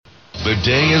The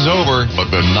day is over, but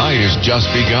the night has just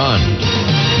begun.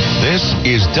 This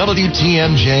is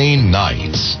WTMJ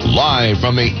Nights, live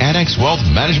from the Annex Wealth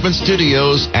Management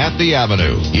Studios at the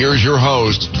Avenue. Here's your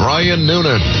host, Brian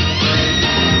Noonan.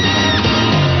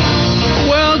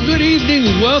 Well, good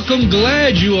evening. Welcome.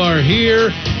 Glad you are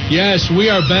here. Yes, we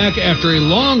are back after a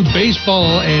long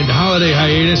baseball and holiday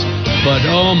hiatus. But,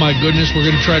 oh, my goodness, we're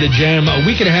going to try to jam a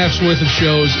week and a half's worth of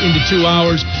shows into 2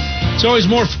 hours. It's always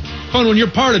more fun when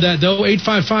you're part of that, though.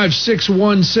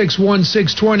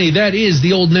 855-616-1620. That is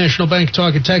the Old National Bank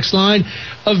talk and text line.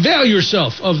 Avail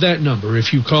yourself of that number.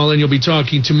 If you call in, you'll be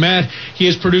talking to Matt. He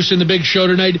is producing the big show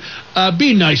tonight.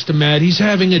 Be nice to Matt. He's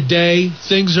having a day.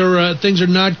 Things are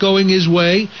not going his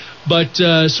way. But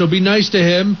so be nice to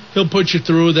him. He'll put you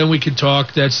through. Then we can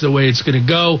talk. That's the way it's going to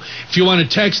go. If you want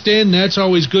to text in, that's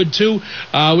always good, too.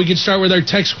 We can start with our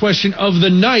text question of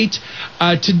the night.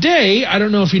 Today, I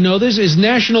don't know if you know this, is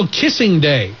National Kissing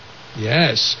Day.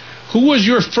 Yes. Who was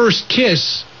your first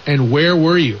kiss and where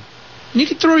were you? And you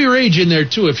can throw your age in there,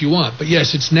 too, if you want. But,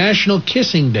 yes, it's National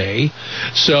Kissing Day.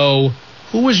 So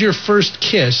who was your first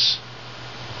kiss?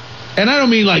 And I don't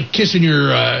mean like kissing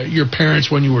your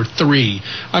parents when you were 3.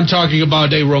 I'm talking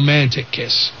about a romantic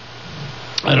kiss.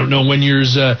 I don't know when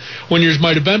yours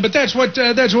might have been, but that's what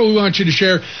we want you to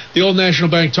share. The Old National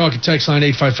Bank talk and text line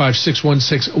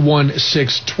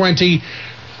 855-616-1620.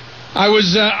 I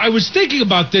was thinking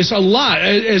about this a lot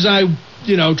as I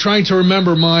trying to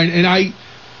remember mine, and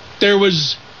there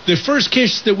was the first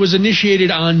kiss that was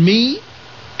initiated on me,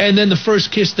 and then the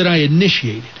first kiss that I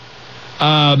initiated.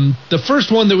 The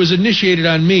first one that was initiated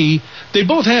on me, they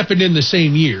both happened in the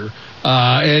same year,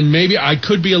 and maybe I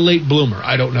could be a late bloomer.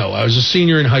 I don't know. I was a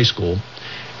senior in high school,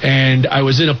 and I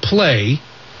was in a play,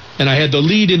 and I had the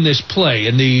lead in this play,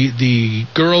 and the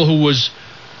girl who was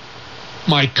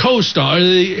my co-star,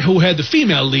 who had the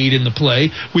female lead in the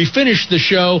play, we finished the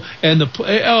show, and it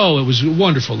was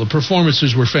wonderful. The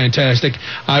performances were fantastic.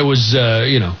 I was,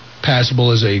 passable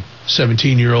as a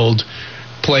 17-year-old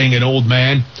playing an old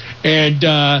man. And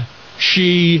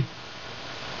she,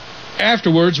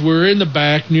 afterwards, we're in the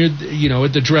back near,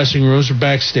 at the dressing rooms or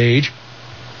backstage,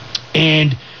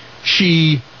 and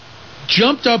she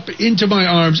jumped up into my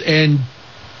arms and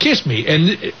kissed me,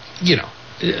 and,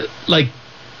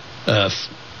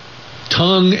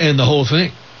 tongue and the whole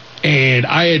thing. And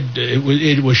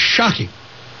it was shocking.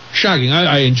 Shocking.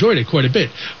 I enjoyed it quite a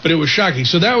bit, but it was shocking.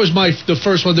 So that was the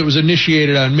first one that was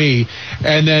initiated on me.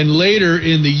 And then later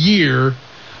in the year,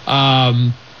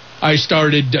 I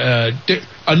started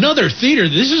another theater.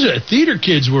 Theater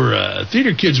kids were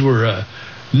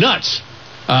nuts.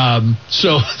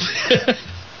 So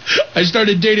I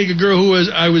started dating a girl who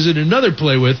I was in another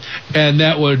play with, and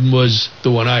that one was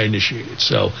the one I initiated.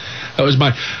 So that was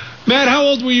mine. Matt, how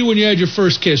old were you when you had your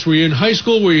first kiss? Were you in high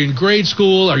school? Were you in grade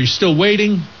school? Are you still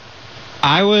waiting?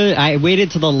 I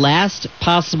waited to the last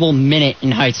possible minute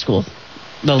in high school.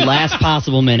 The last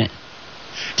possible minute.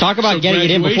 Talk about getting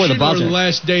it in before the buzzer. Or the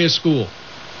last day of school?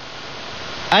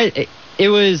 It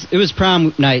was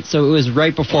prom night, so it was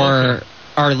right before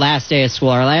our last day of school.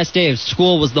 Our last day of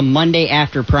school was the Monday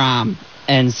after prom,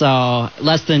 and so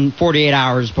less than 48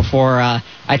 hours before I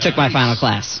took my final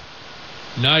class.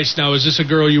 Nice. Now, is this a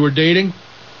girl you were dating?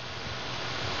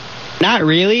 Not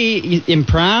really. In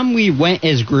prom, we went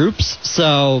as groups,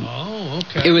 so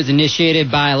it was initiated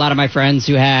by a lot of my friends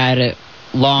who had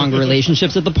long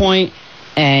relationships at the point,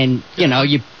 and,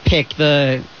 you pick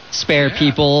the spare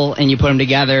people and you put them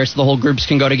together so the whole groups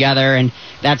can go together, and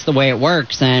that's the way it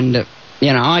works, and,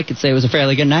 I could say it was a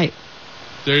fairly good night.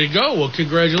 There you go. Well,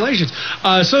 congratulations.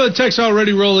 So the text's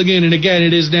already rolling in, and again,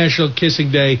 it is National Kissing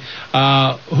Day.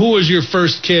 Who was your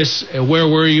first kiss? Where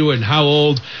were you, and how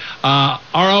old?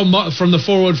 R.L. from the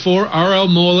 414, R.L.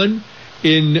 Mullen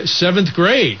in 7th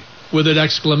grade with an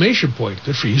exclamation point.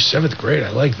 Good for you, 7th grade. I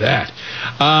like that.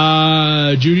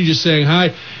 Judy just saying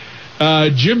hi.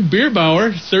 Jim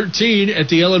Bierbauer, 13, at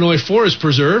the Illinois Forest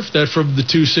Preserve. That from the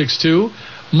 262.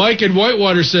 Mike in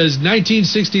Whitewater says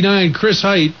 1969, Chris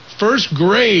Height. First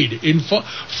grade.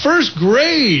 First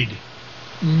grade.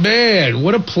 Man,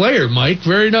 what a player, Mike.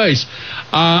 Very nice.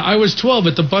 I was 12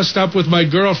 at the bus stop with my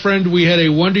girlfriend. We had a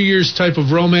Wonder Years type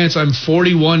of romance. I'm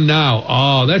 41 now.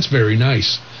 Oh, that's very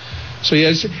nice. So,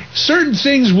 yes, certain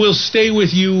things will stay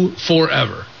with you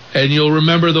forever. And you'll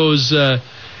remember those kind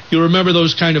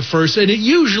of firsts. And it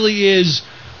usually is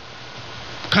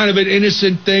kind of an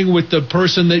innocent thing with the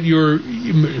person that you're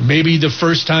maybe the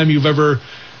first time you've ever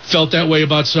felt that way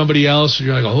about somebody else.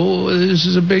 You're like, oh, this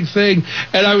is a big thing.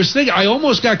 And I was thinking, I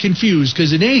almost got confused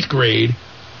because in 8th grade,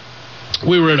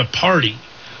 we were at a party.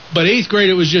 But 8th grade,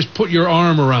 it was just put your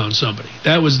arm around somebody.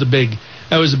 That was the big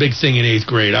That was a big thing in 8th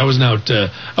grade. I wasn't out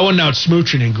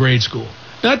smooching in grade school.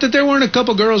 Not that there weren't a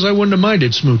couple girls I wouldn't have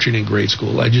minded smooching in grade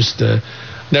school. I just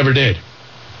never did.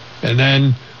 And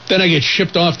then I get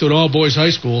shipped off to an all-boys high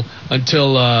school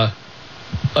until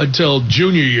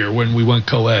junior year when we went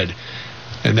co-ed.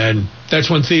 And then that's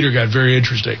when theater got very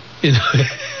interesting in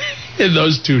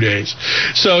those 2 days.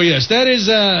 So, yes, that is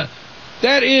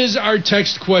our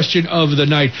text question of the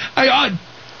night.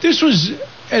 This was,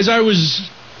 as I was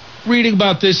reading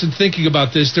about this and thinking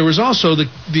about this, there was also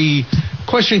the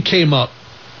question came up.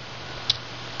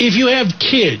 If you have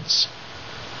kids,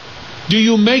 do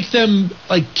you make them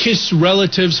like kiss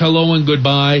relatives hello and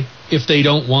goodbye if they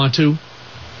don't want to?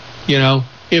 You know,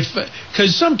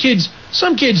 because some kids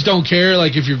don't care.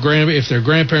 Like if their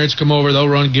grandparents come over, they'll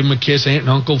run and give them a kiss, aunt and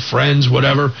uncle, friends,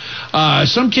 whatever.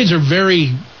 Some kids are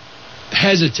very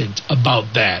hesitant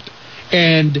about that,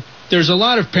 and there's a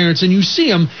lot of parents, and you see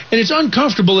them, and it's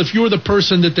uncomfortable if you're the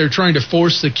person that they're trying to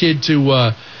force the kid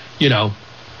to,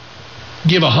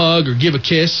 give a hug or give a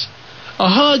kiss. A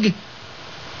hug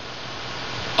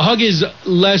is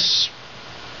less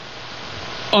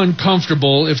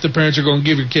uncomfortable if the parents are going to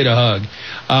give your kid a hug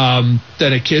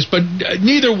than a kiss, but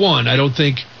neither one, I don't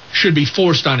think, should be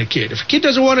forced on a kid. If a kid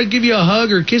doesn't want to give you a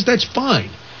hug or a kiss, that's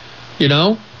fine. You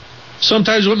know?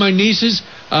 Sometimes with my nieces,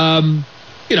 sometimes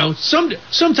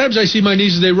I see my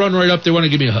nieces, they run right up, they want to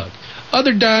give me a hug.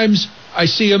 Other times, I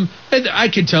see them, and I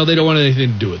can tell they don't want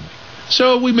anything to do with me.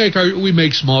 So we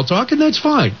make small talk, and that's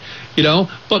fine, you know.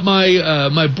 But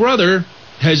my brother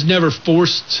has never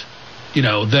forced,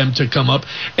 them to come up.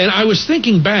 And I was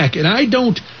thinking back, and I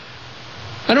don't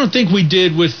think we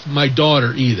did with my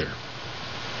daughter either.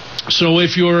 So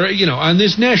if you're, on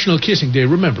this National Kissing Day,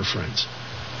 remember, friends,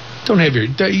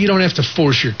 you don't have to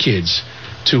force your kids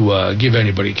to give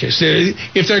anybody a kiss.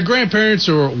 If their grandparents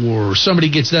or somebody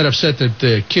gets that upset that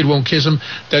the kid won't kiss them,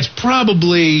 that's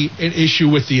probably an issue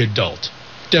with the adult.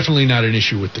 Definitely not an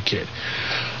issue with the kid.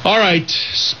 All right,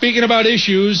 speaking about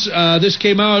issues, this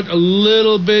came out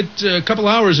a couple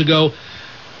hours ago.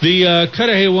 The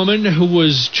Cudahy woman who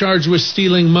was charged with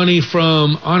stealing money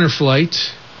from Honor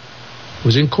Flight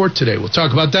was in court today. We'll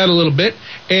talk about that a little bit.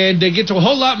 And to get to a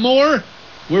whole lot more,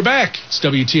 we're back. It's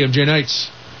WTMJ Nights.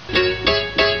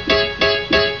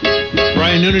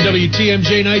 Brian Noonan,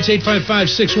 WTMJ Nights,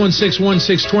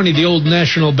 855-616-1620, the old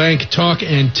National Bank talk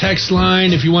and text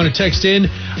line. If you want to text in,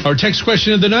 our text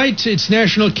question of the night, it's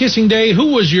National Kissing Day.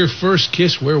 Who was your first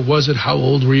kiss? Where was it? How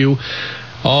old were you?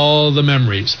 All the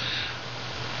memories.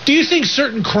 Do you think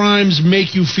certain crimes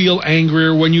make you feel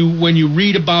angrier when you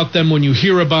read about them, when you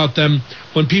hear about them,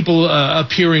 when people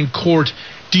appear in court?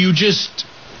 Do you just,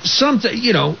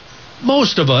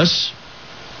 most of us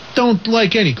don't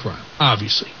like any crime,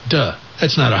 obviously. Duh.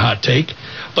 That's not a hot take.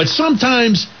 But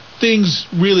sometimes things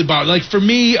really bother. Like for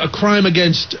me, a crime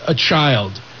against a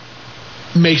child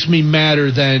makes me madder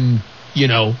than,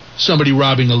 somebody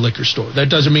robbing a liquor store. That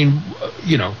doesn't mean,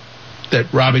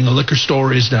 that robbing a liquor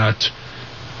store is not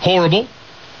horrible.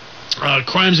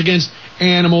 Crimes against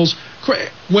animals.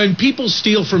 When people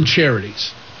steal from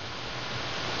charities,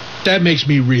 that makes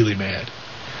me really mad.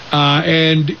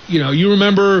 And, you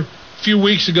remember a few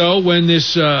weeks ago when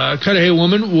this Cudahy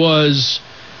woman was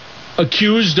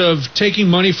accused of taking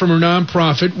money from her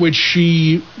nonprofit, which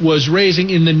she was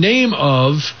raising in the name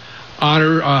of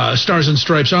Stars and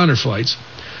Stripes honor flights.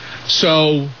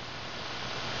 So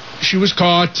she was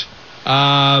caught,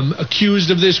 accused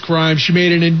of this crime. She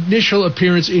made an initial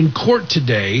appearance in court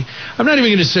today. I'm not even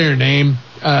going to say her name.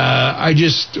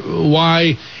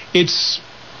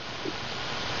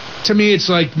 To me, it's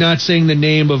like not saying the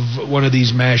name of one of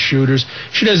these mass shooters.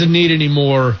 She doesn't need any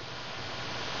more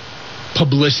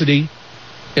publicity.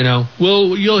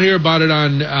 You'll hear about it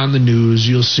on the news.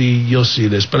 You'll see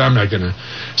this, but I'm not going to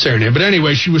say her name. But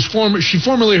anyway, she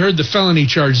formally heard the felony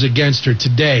charges against her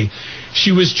today.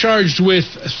 She was charged with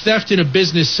theft in a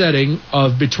business setting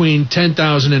of between $10,000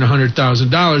 and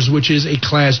 $100,000, which is a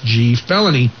Class G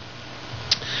felony.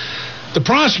 The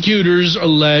prosecutors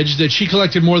allege that she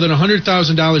collected more than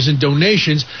 $100,000 in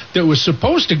donations that was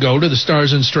supposed to go to the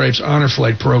Stars and Stripes Honor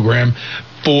Flight program.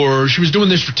 She was doing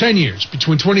this for 10 years,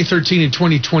 between 2013 and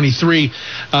 2023.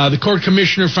 The court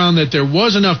commissioner found that there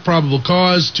was enough probable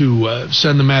cause to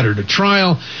send the matter to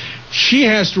trial. She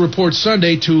has to report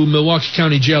Sunday to Milwaukee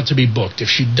County Jail to be booked. If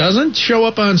she doesn't show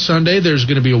up on Sunday, there's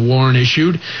going to be a warrant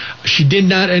issued. She did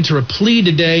not enter a plea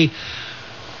today.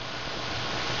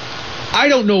 I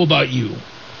don't know about you.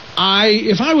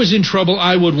 If I was in trouble,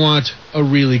 I would want a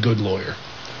really good lawyer.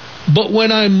 But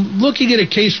when I'm looking at a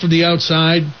case from the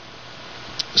outside,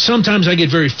 sometimes I get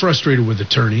very frustrated with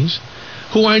attorneys.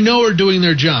 who I know are doing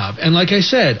their job. And like I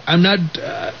said, I'm not.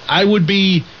 I would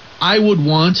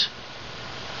want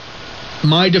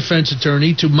my defense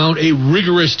attorney to mount a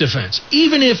rigorous defense,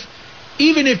 even if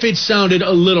it sounded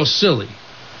a little silly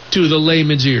to the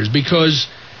layman's ears, because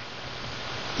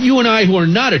you and I, who are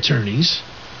not attorneys,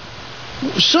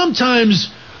 sometimes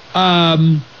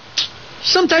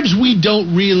we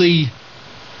don't really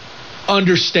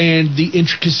understand the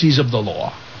intricacies of the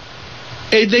law.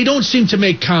 They don't seem to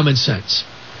make common sense.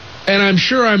 And I'm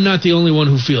sure I'm not the only one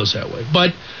who feels that way.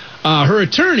 But her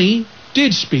attorney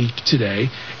did speak today,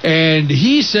 and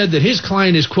he said that his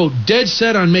client is, quote, dead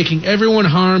set on making everyone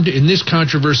harmed in this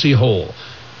controversy whole,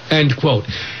 end quote.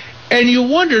 And you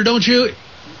wonder, don't you,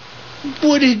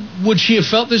 would she have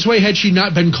felt this way had she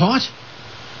not been caught?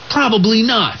 Probably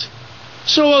not.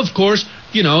 So, of course,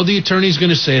 the attorney's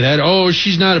going to say that. Oh,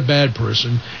 she's not a bad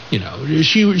person.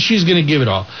 She's going to give it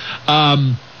all.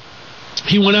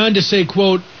 He went on to say,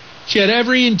 quote, she had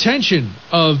every intention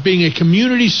of being a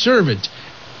community servant,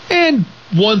 and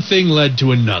one thing led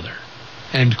to another,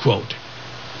 end quote.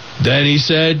 Then he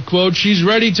said, quote, she's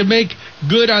ready to make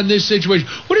good on this situation.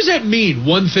 What does that mean?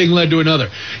 One thing led to another.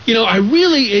 I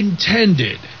really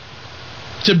intended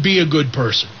to be a good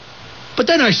person. But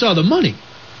then I saw the money.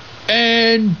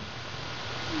 And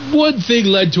one thing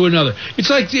led to another. It's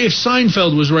like if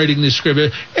Seinfeld was writing this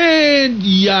script, and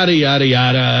yada, yada,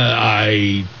 yada,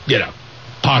 I,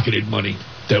 pocketed money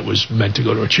that was meant to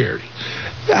go to a charity.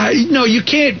 No, you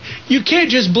can't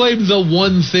just blame the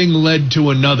one thing led to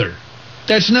another.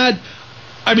 That's not,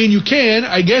 you can,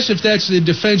 I guess, if that's the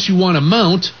defense you want to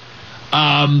mount.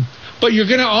 But you're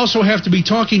going to also have to be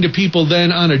talking to people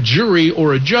then on a jury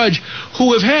or a judge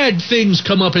who have had things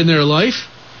come up in their life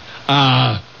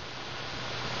and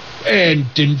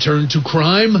didn't turn to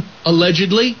crime,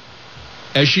 allegedly,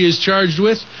 as she is charged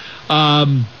with.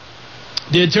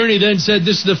 The attorney then said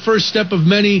this is the first step of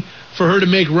many for her to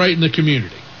make right in the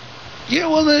community. Yeah,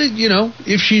 well,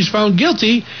 if she's found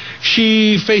guilty,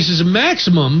 she faces a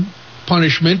maximum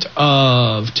punishment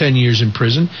of 10 years in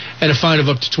prison and a fine of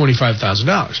up to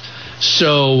 $25,000.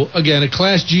 So, again, a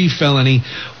Class G felony.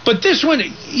 But this one,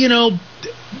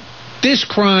 this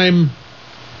crime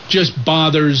just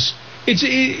bothers.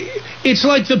 It's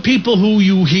like the people who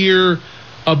you hear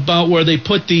about where they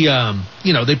put the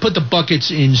they put the buckets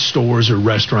in stores or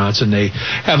restaurants, and they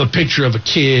have a picture of a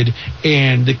kid,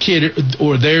 and the kid,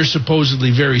 or they're supposedly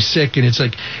very sick, and it's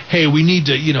like, hey, we need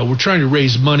to, we're trying to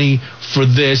raise money for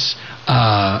this.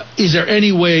 Is there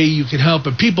any way you can help?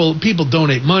 And people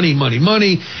donate money,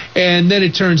 and then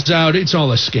it turns out it's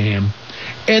all a scam.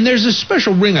 And there's a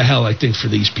special ring of hell, I think, for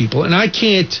these people, and I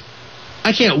can't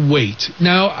wait.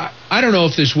 Now, I don't know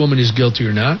if this woman is guilty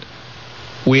or not.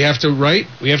 We have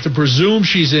to presume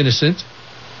she's innocent.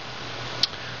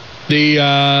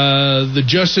 The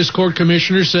Justice Court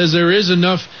Commissioner says there is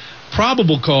enough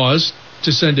probable cause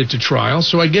to send it to trial,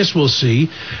 so I guess we'll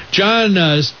see. John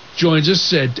joins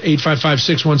us at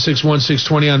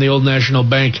 855-616-1620 on the Old National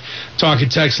Bank talk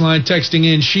and text line. Texting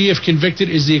in, she, if convicted,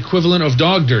 is the equivalent of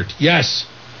dog dirt. Yes.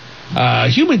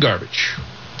 Human garbage.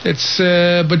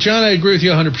 But John, I agree with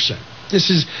you 100%.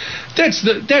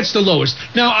 That's the lowest.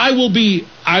 Now, I will be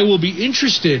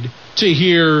interested to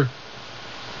hear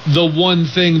the one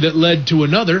thing that led to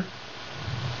another,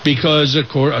 because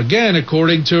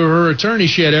according to her attorney,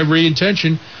 she had every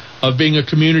intention of being a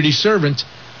community servant.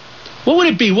 What would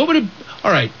it be?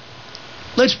 All right,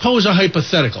 let's pose a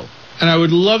hypothetical, and I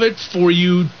would love for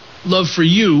you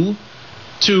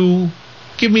to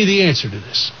give me the answer to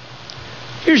this.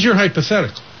 Here's your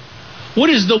hypothetical. What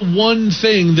is the one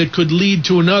thing that could lead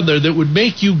to another that would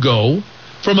make you go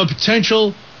from a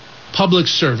potential public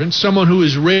servant, someone who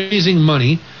is raising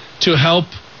money to help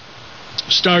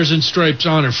Stars and Stripes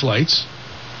honor flights,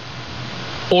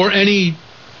 or any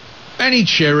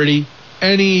charity,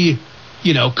 any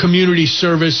community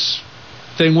service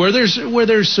thing where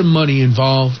there's some money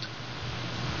involved?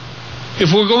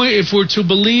 If we're to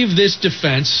believe this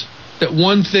defense that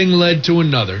one thing led to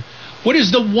another, what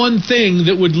is the one thing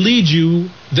that would lead you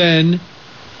then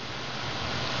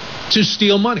to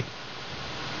steal money?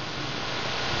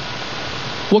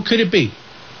 What could it be?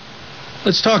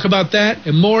 Let's talk about that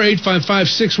and more.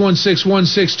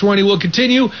 855-616-1620. We'll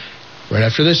continue right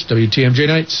after this. WTMJ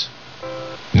Nights.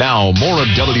 Now, more of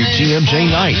WTMJ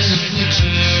Nights.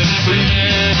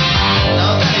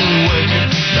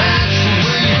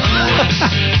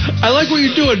 I like what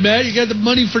you're doing, Matt. You got the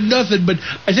money for nothing, but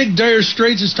I think Dire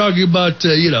Straits is talking about,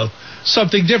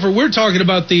 something different. We're talking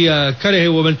about the Cudahy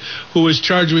woman who was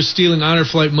charged with stealing honor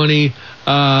flight money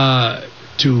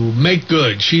to make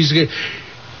good.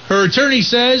 Her attorney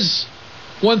says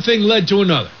one thing led to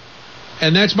another.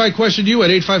 And that's my question to you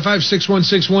at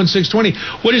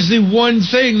 855-616-1620. What is the one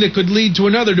thing that could lead to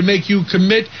another to make you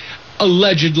commit,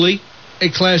 allegedly, a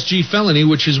Class G felony,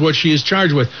 which is what she is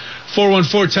charged with?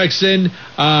 414 texts in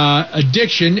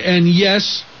addiction, and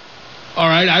yes, all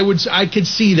right, I could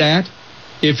see that.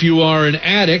 If you are an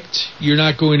addict, you're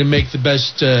not going to make the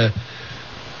best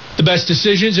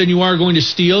decisions, and you are going to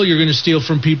steal. You're going to steal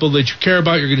from people that you care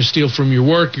about. You're going to steal from your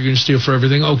work. You're going to steal for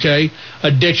everything. Okay,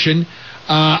 addiction.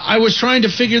 I was trying to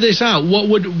figure this out. What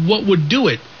would do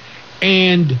it?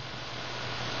 And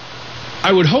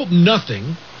I would hope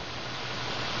nothing.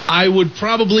 I would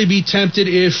probably be tempted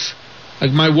if,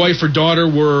 like, my wife or daughter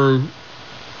were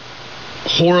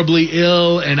horribly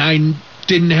ill and I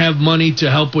didn't have money to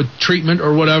help with treatment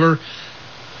or whatever.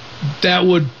 That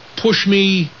would push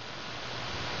me,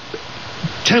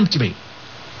 tempt me.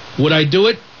 Would I do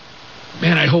it?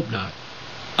 Man, I hope not.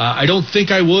 I don't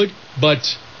think I would,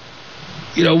 but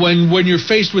you know, when you're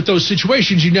faced with those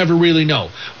situations, you never really know.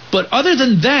 But other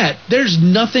than that, there's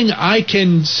nothing I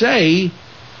can say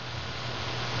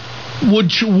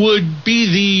would be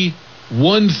the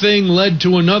one thing led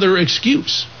to another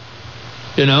excuse.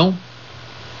 You know?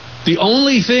 The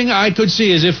only thing I could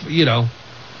see is if, you know,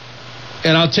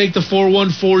 and I'll take the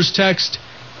 414's text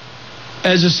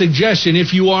as a suggestion,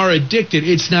 if you are addicted,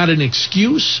 it's not an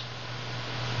excuse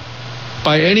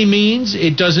by any means.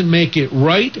 It doesn't make it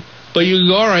right. But you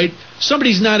go, all right,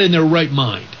 somebody's not in their right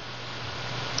mind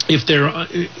if they're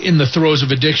in the throes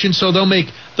of addiction, so they'll make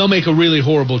a really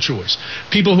horrible choice.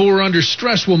 People who are under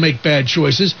stress will make bad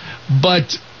choices,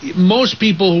 but most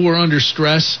people who are under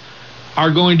stress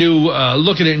are going to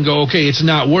look at it and go, okay, it's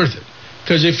not worth it.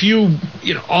 Because if you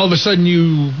know, all of a sudden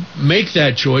you make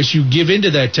that choice, you give into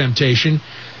that temptation,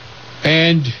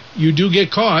 and you do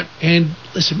get caught. And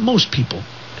listen, most people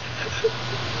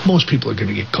are going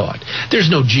to get caught. There's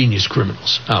no genius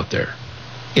criminals out there,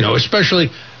 you know,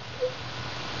 especially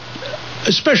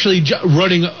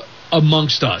running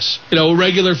amongst us, you know,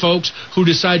 regular folks who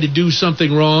decide to do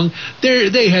something wrong.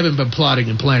 They haven't been plotting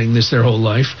and planning this their whole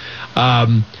life.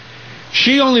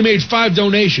 She only made 5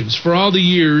 donations for all the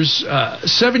years,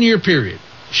 7-year period.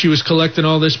 She was collecting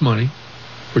all this money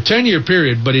for 10-year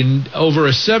period, but in over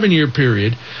a 7-year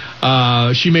period,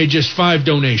 she made just 5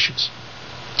 donations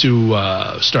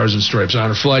to Stars and Stripes on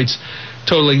her flights,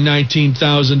 totaling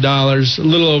 $19,000, a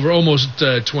little over, almost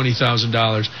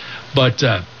 $20,000. But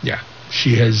yeah,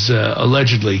 she has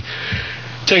allegedly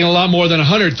taken a lot more than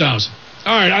 $100,000.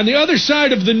 All right, on the other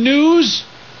side of the news,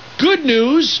 good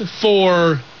news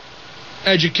for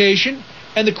education.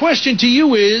 And the question to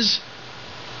you is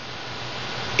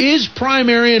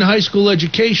primary and high school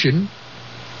education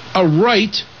a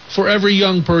right for every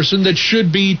young person that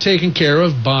should be taken care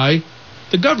of by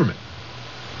the government?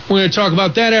 We're going to talk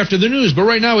about that after the news, but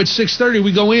right now it's 6:30.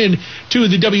 We go in to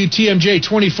the WTMJ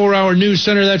 24-hour news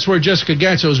center. That's where Jessica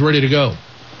Gatso is ready to go.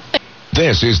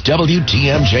 This is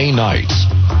WTMJ Nights.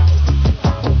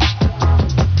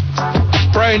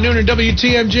 Brian Noonan,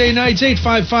 WTMJ Nights,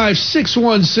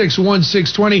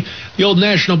 855-616-1620, the old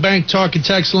National Bank talk and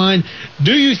text line.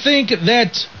 Do you think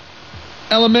that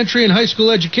elementary and high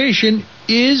school education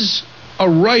is a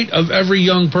right of every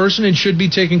young person and should be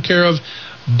taken care of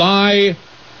by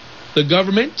the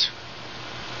government?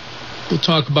 We'll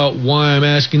talk about why I'm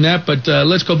asking that, but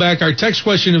let's go back. Our text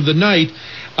question of the night,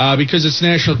 because it's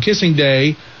National Kissing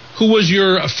Day. Who was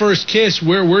your first kiss?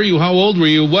 Where were you? How old were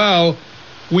you? Well,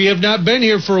 we have not been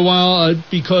here for a while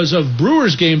because of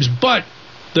Brewers games, but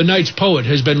the Night's Poet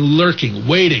has been lurking,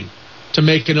 waiting to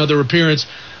make another appearance.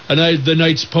 The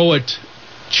Night's Poet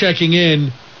checking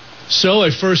in. So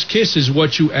a first kiss is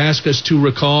what you ask us to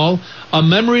recall, a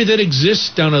memory that exists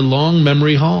down a long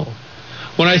memory hall.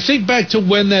 When I think back to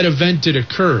when that event did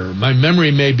occur, my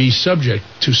memory may be subject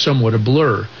to somewhat a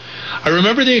blur. I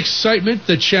remember the excitement,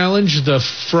 the challenge, the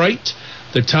fright.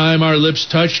 The time our lips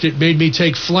touched, it made me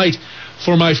take flight.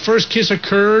 For my first kiss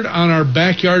occurred on our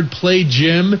backyard play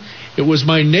gym. It was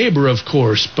my neighbor, of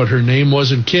course, but her name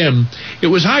wasn't Kim. It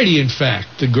was Heidi, in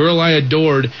fact, the girl I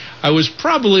adored. I was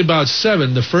probably about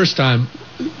 7 the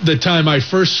time I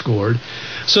first scored.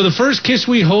 So the first kiss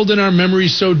we hold in our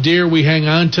memories so dear, we hang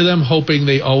on to them, hoping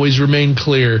they always remain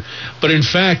clear. But in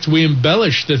fact, we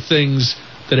embellish the things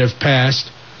that have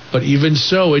passed. But even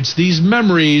so, it's these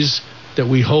memories that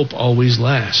we hope always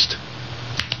last.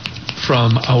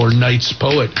 From our Night's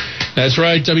Poet. That's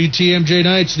right, WTMJ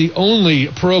Nights, the only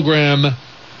program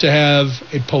to have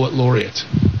a poet laureate.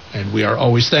 And we are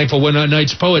always thankful when a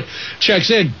Night's Poet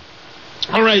checks in.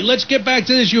 All right, let's get back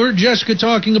to this. You heard Jessica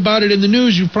talking about it in the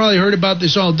news. You've probably heard about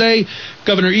this all day.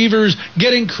 Governor Evers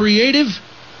getting creative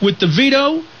with the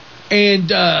veto.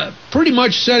 and pretty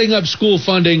much setting up school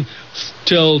funding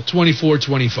till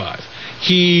 24-25.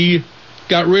 He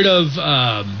got rid of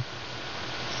a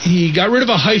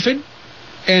hyphen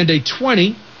and a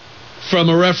 20 from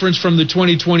a reference from the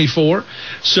 2024.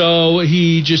 So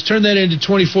he just turned that into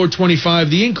 24-25.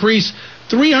 The increase,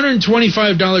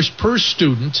 $325 per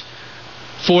student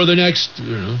for the next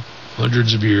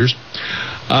hundreds of years.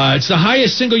 It's the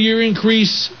highest single-year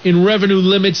increase in revenue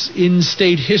limits in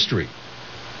state history.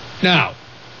 Now,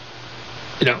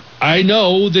 I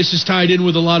know this is tied in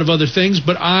with a lot of other things,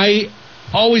 but I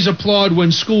always applaud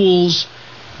when schools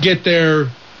get their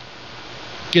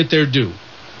due.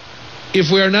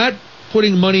 If we are not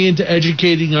putting money into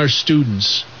educating our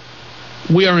students,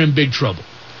 we are in big trouble.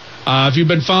 If you've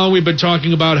been following, we've been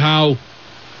talking about how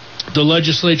the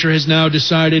legislature has now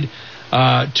decided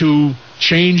to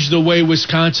change the way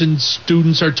Wisconsin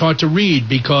students are taught to read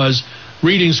because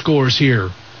reading scores here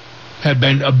have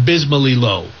been abysmally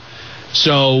low.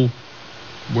 So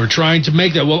we're trying to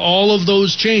make that. Well, all of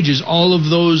those changes, all of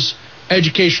those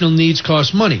educational needs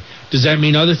cost money. Does that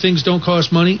mean other things don't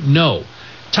cost money? No.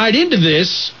 Tied into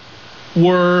this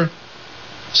were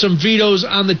some vetoes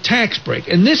on the tax break.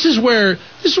 And this is where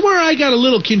I got a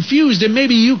little confused, and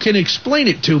maybe you can explain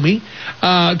it to me,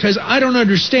 because I don't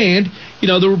understand.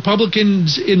 The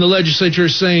Republicans in the legislature are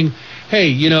saying,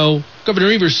 hey,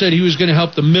 Governor Evers said he was going to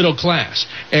help the middle class,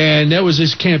 and that was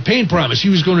his campaign promise. He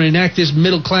was going to enact this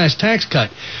middle class tax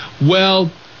cut. Well,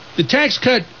 the tax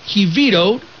cut he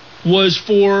vetoed was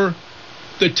for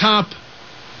the top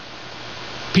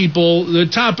people, the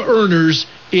top earners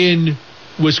in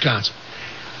Wisconsin.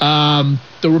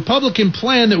 The Republican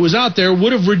plan that was out there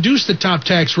would have reduced the top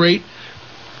tax rate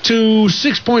to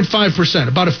 6.5%,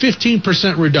 about a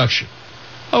 15% reduction.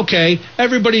 Okay,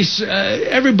 everybody,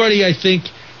 I think,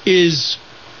 is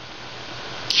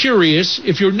curious.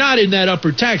 If you're not in that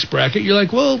upper tax bracket, you're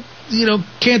like, well,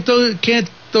 can't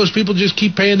those people just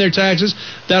keep paying their taxes?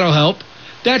 That'll help.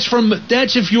 That's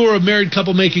if you're a married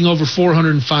couple making over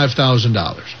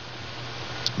 $405,000.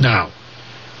 Now,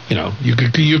 you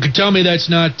could tell me that's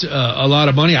not a lot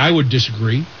of money. I would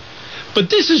disagree. But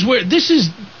this is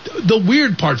the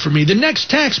weird part for me. The next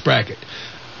tax bracket,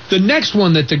 the next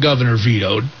one that the governor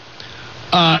vetoed,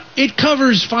 it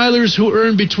covers filers who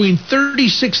earn between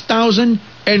 $36,000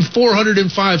 and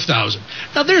 $405,000.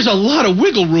 Now, there's a lot of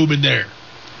wiggle room in there,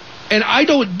 and I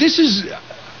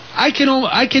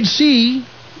can see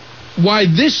why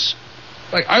this.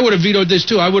 Like, I would have vetoed this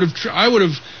too. I would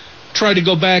have tried to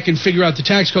go back and figure out the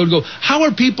tax code and go, how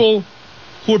are people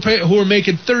who are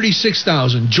making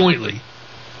 $36,000 jointly,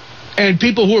 and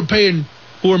people who are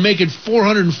making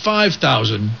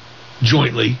 $405,000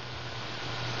 jointly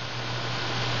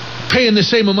paying the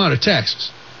same amount of taxes?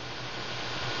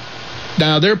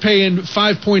 Now they're paying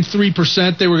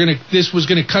 5.3%. This was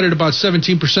gonna cut it about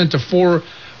 17% to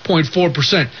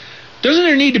 4.4%. Doesn't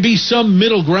there need to be some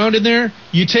middle ground in there?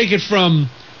 You take it from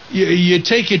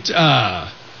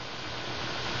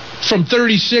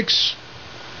 36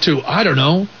 to, I don't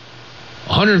know,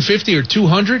 150 or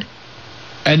 200,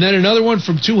 and then another one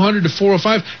from 200 to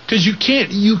 405, because you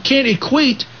can't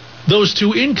equate those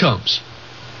two incomes.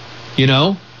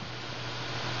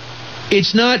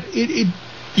 It's not.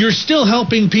 You're still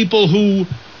helping people who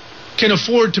can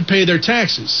afford to pay their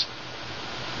taxes,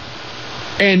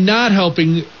 and not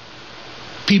helping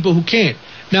people who can't.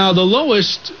 Now, the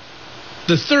lowest,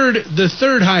 the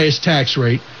third highest tax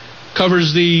rate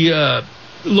covers the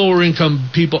lower income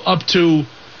people up to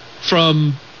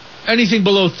from anything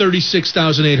below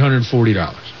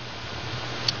 $36,840.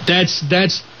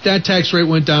 That tax rate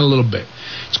went down a little bit.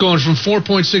 It's going from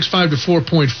 4.65 to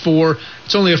 4.4.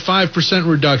 It's only a 5%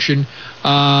 reduction.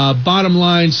 Bottom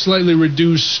line slightly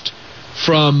reduced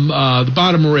from the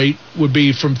bottom rate would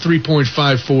be from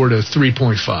 3.54 to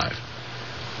 3.5.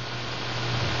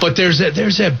 But there's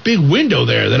that big window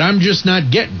there that I'm just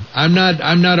not getting. I'm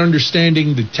not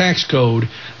understanding the tax code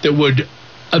that would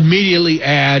immediately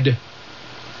add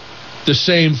the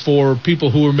same for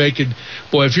people who are making.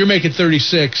 Boy, if you're making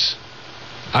 36,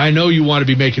 I know you want to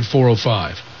be making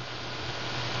 405.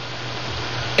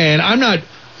 And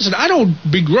I don't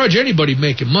begrudge anybody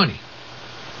making money.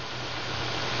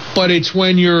 But it's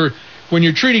when you're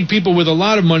treating people with a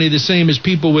lot of money the same as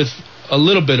people with a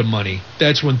little bit of money,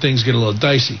 that's when things get a little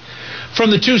dicey.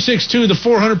 From the 262, the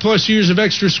 400-plus years of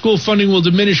extra school funding will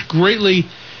diminish greatly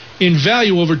in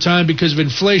value over time because of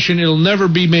inflation. It'll never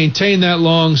be maintained that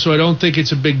long, so I don't think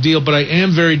it's a big deal. But I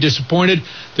am very disappointed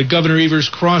that Governor Evers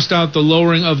crossed out the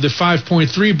lowering of the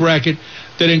 5.3 bracket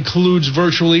that includes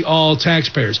virtually all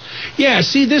taxpayers. Yeah,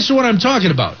 see, this is what I'm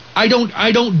talking about. I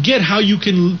don't get how you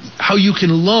can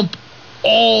lump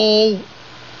all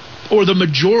or the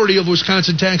majority of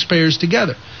Wisconsin taxpayers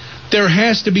together. There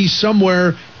has to be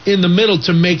somewhere in the middle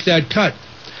to make that cut.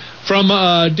 From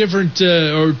different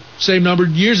or same number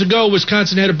years ago,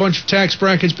 Wisconsin had a bunch of tax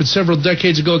brackets, but several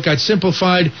decades ago it got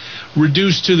simplified,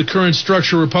 reduced to the current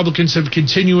structure. Republicans have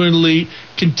continually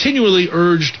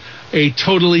urged a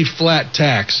totally flat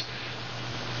tax.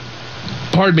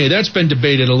 Pardon me, that's been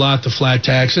debated a lot, the flat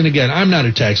tax. And again, I'm not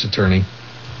a tax attorney.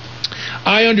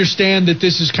 I understand that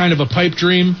this is kind of a pipe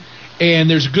dream, and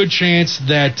there's a good chance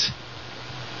that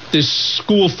this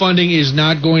school funding is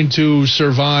not going to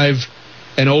survive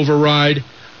an override.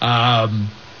 I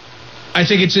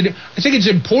think it's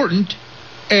important,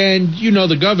 and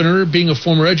the governor, being a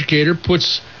former educator,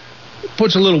 puts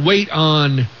a little weight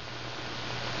on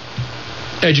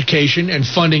education and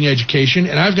funding education,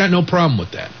 and I've got no problem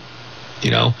with that.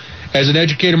 As an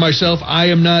educator myself,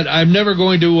 I'm never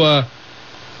going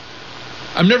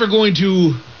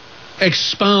to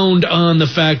expound on the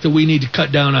fact that we need to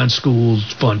cut down on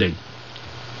schools funding,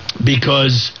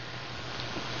 because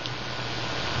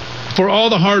for all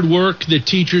the hard work that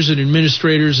teachers and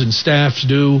administrators and staffs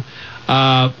do,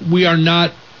 we're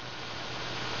not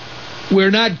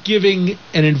giving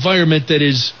an environment that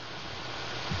is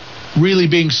really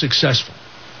being successful.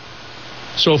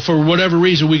 So for whatever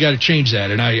reason, we got to change that.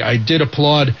 And I did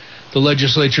applaud the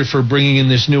legislature for bringing in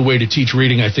this new way to teach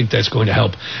reading. I think that's going to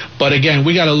help. But again,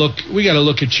 we got to look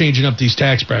at changing up these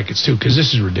tax brackets too, because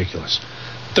this is ridiculous.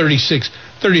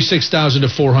 36,000 to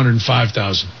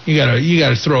 405,000. You got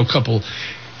to throw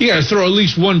at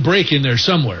least one break in there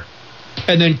somewhere,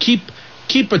 and then keep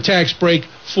a tax break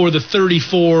for the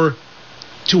 34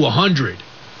 to 100,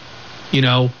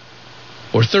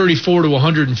 or 34 to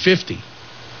 150.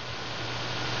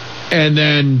 And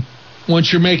then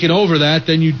once you're making over that,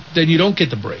 then you don't get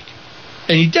the break.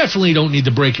 And you definitely don't need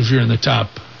the break if you're in the top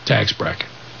tax bracket.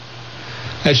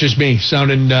 That's just me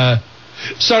sounding like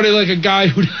a guy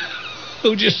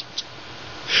who's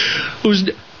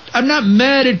I'm not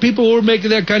mad at people who are making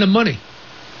that kind of money.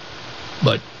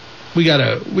 But we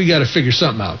gotta figure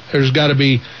something out. There's gotta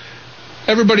be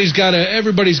everybody's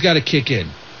gotta kick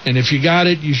in. And if you got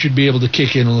it, you should be able to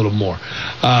kick in a little more.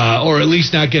 Or at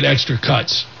least not get extra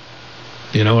cuts.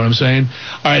 You know what I'm saying?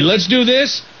 All right, let's do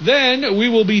this. Then we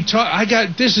will be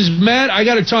this is Matt. I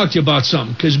got to talk to you about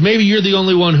something, because maybe you're the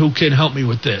only one who can help me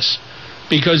with this.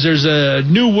 Because there's a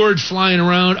new word flying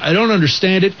around. I don't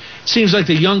understand it. It seems like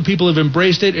the young people have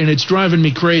embraced it, and it's driving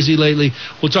me crazy lately.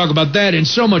 We'll talk about that and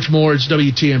so much more. It's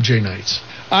WTMJ Nights.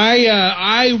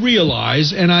 I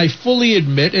realize, and I fully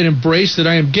admit and embrace that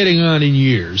I am getting on in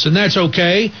years, and that's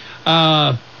okay.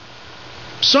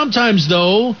 Sometimes,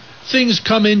 though, things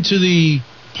come into the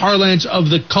parlance of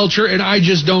the culture, and I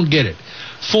just don't get it.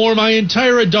 For my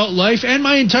entire adult life and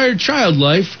my entire child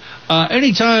life,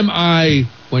 anytime I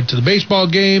went to the baseball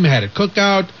game, had a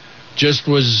cookout, just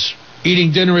was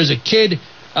eating dinner as a kid,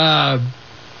 I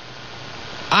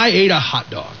ate a hot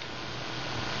dog.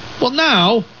 Well,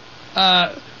 now,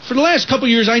 for the last couple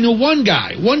years, I know one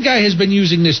guy. One guy has been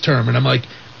using this term, and I'm like,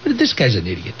 this guy's an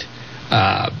idiot.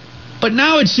 But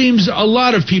now it seems a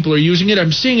lot of people are using it.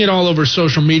 I'm seeing it all over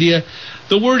social media.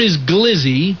 The word is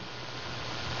glizzy,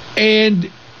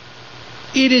 and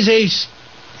it is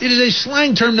a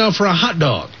slang term now for a hot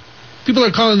dog. People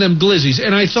are calling them glizzies,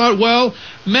 and I thought, well,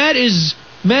 Matt is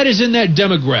in that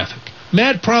demographic.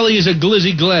 Matt probably is a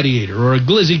glizzy gladiator or a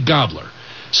glizzy gobbler.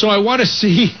 So I want to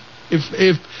see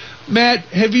if Matt,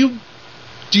 do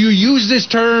you use this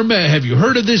term? Have you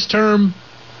heard of this term?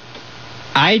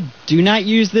 I do not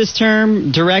use this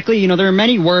term directly. There are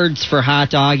many words for hot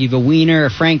dog. You have a wiener, a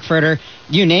frankfurter,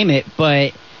 you name it.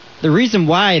 But the reason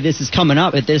why this is coming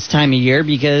up at this time of year,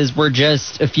 because we're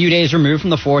just a few days removed from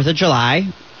the 4th of July.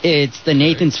 It's the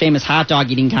Nathan's Famous Hot Dog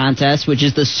Eating Contest, which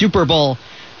is the Super Bowl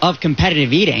of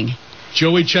competitive eating.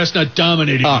 Joey Chestnut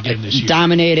dominated again this year.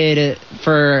 Dominated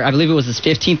for, I believe it was his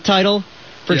 15th title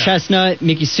for Chestnut.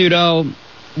 Miki Sudo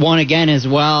won again as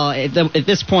well. At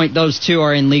this point, those two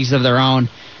are in leagues of their own.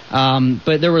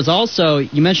 But there was also,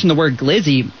 you mentioned the word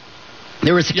glizzy.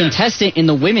 There was a contestant in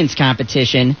the women's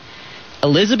competition,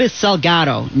 Elizabeth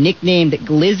Salgado, nicknamed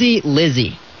Glizzy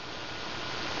Lizzy.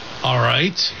 All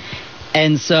right.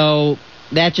 And so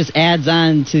that just adds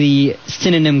on to the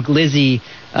synonym glizzy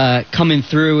coming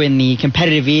through in the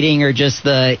competitive eating, or just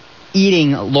the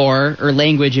eating lore or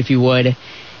language, if you would.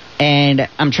 And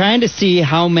I'm trying to see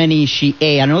how many she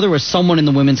ate. I know there was someone in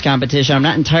the women's competition. I'm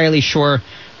not entirely sure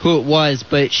who it was,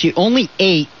 but she only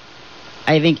ate,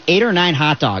 I think, 8 or 9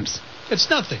 hot dogs. It's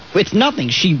nothing. It's nothing.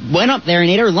 She went up there and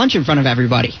ate her lunch in front of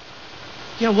everybody.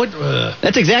 Yeah, what?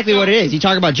 That's exactly what it is. You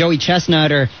talk about Joey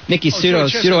Chestnut or Mickey Sudo.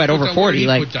 Sudo at over 40. He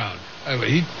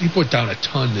put down a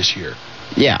ton this year.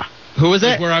 Yeah. Who was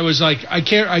it? Where I was like, I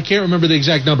can't remember the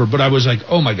exact number, but I was like,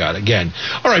 oh my God, again.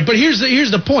 All right, but here's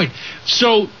the point.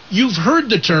 So you've heard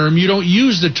the term, you don't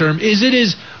use the term. Is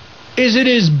it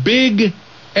as big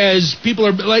as people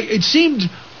are like? It seemed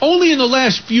only in the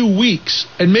last few weeks,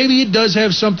 and maybe it does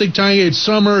have something tying it. It's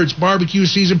summer, it's barbecue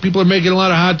season, people are making a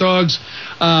lot of hot dogs,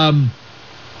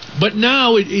 but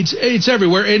now it's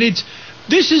everywhere, and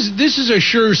this is a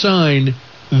sure sign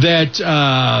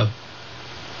that.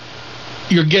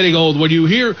 You're getting old when you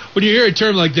hear a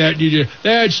term like that.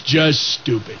 That's just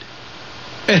stupid,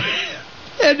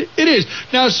 and it is.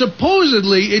 Now,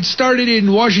 supposedly, it started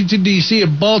in Washington D.C.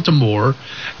 and Baltimore,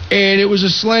 and it was a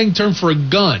slang term for a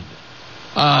gun,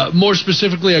 more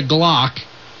specifically a Glock.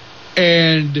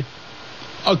 And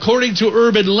according to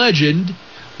urban legend,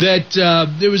 that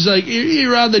there was like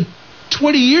around the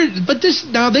 20 years. But this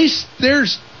now they're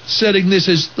setting this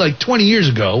as like 20 years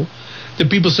ago that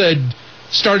people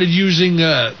started using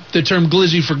the term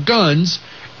glizzy for guns,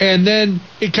 and then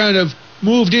it kind of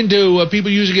moved into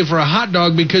people using it for a hot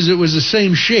dog because it was the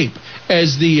same shape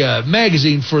as the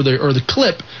magazine or the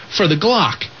clip for the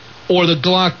Glock or the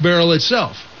Glock barrel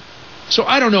itself. So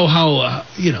I don't know how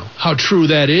true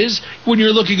that is. When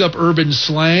you're looking up urban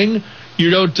slang, you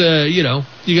don't you got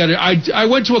to. I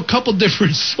went to a couple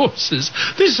different sources.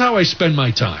 This is how I spend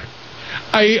my time.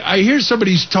 I hear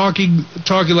somebody's talking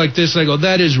like this, and I go,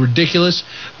 that is ridiculous.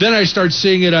 Then I start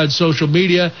seeing it on social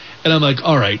media, and I'm like,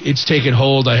 all right, it's taken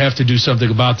hold. I have to do something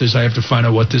about this. I have to find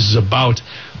out what this is about.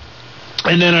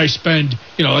 And then I spend,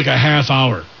 like a half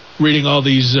hour reading all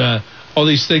these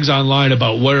things online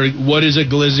about what is a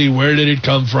glizzy, where did it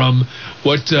come from,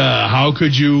 how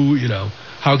could you,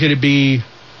 how can it be,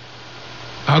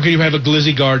 how can you have a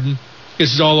glizzy garden?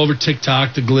 This is all over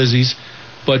TikTok, the glizzies.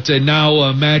 But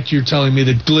now, Matt, you're telling me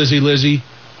that Glizzy Lizzie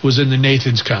was in the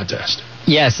Nathan's contest.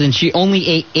 Yes, and she only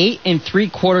ate 8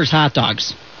 3/4 hot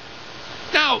dogs.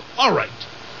 Now, all right.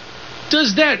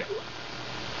 Does that...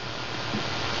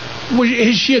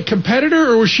 Is she a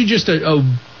competitor, or was she just I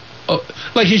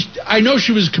know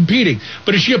she was competing,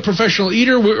 but is she a professional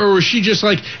eater, or was she just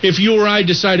like, if you or I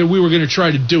decided we were going to try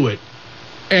to do it,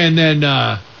 and then,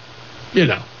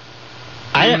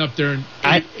 I went up there and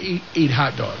ate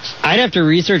hot dogs. I'd have to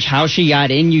research how she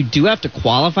got in. You do have to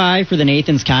qualify for the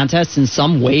Nathan's contest in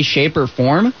some way, shape, or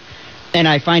form. And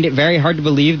I find it very hard to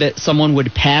believe that someone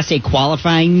would pass a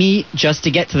qualifying meet just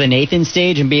to get to the Nathan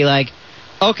stage and be like,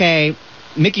 okay,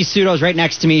 Mickey Sudo's right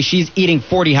next to me. She's eating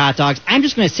 40 hot dogs. I'm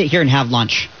just going to sit here and have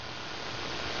lunch.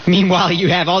 Meanwhile, you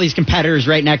have all these competitors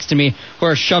right next to me who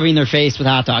are shoving their face with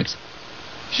hot dogs.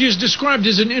 She is described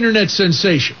as an internet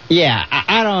sensation. Yeah,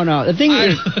 I don't know. The thing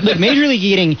is, look, Major League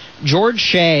Eating, George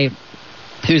Shea,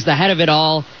 who's the head of it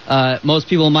all, most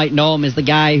people might know him as the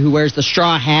guy who wears the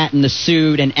straw hat and the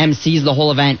suit and MCs the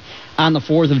whole event on the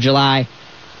 4th of July.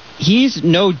 He's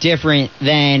no different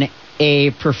than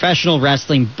a professional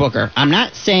wrestling booker. I'm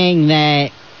not saying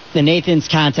that the Nathan's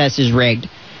contest is rigged,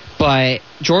 but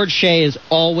George Shea is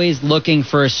always looking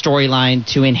for a storyline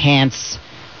to enhance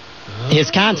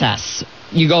his contests.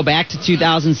 You go back to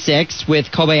 2006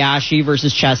 with Kobayashi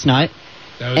versus Chestnut.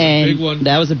 That was a big one.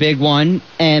 That was a big one.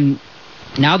 And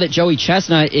now that Joey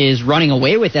Chestnut is running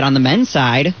away with it on the men's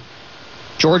side,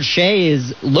 George Shea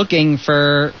is looking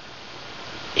for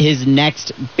his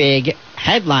next big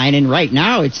headline. And right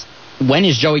now, it's when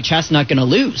is Joey Chestnut going to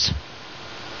lose?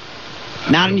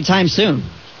 Not anytime soon.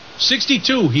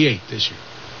 62 he ate this year.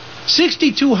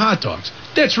 62 hot dogs.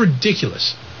 That's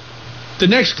ridiculous. The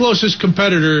next closest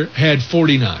competitor had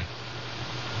 49,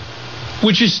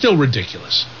 which is still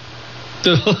ridiculous.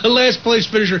 The last place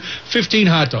finisher, 15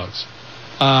 hot dogs.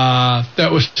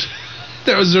 That was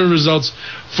the results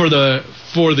for the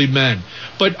men.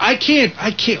 But I can't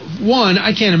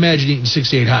imagine eating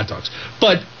 68 hot dogs.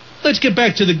 But let's get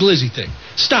back to the glizzy thing.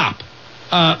 Stop.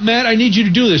 Matt, I need you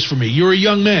to do this for me. You're a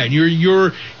young man.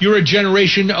 You're a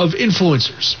generation of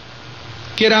influencers.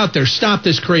 Get out there. Stop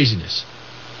this craziness.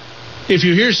 If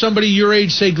you hear somebody your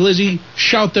age say glizzy,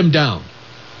 shout them down.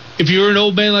 If you're an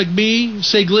old man like me,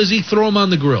 say glizzy, throw them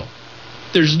on the grill.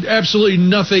 There's absolutely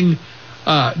nothing,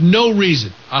 no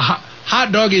reason. A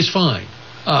hot dog is fine.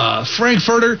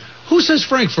 Frankfurter, who says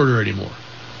Frankfurter anymore?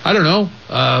 I don't know.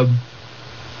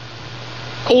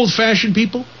 Old-fashioned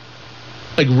people?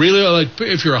 Like really, like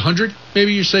if you're 100,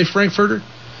 maybe you say Frankfurter.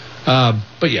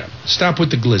 But yeah, stop with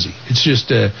the glizzy. It's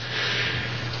just, I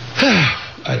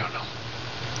don't know.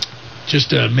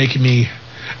 Just making me,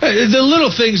 the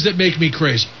little things that make me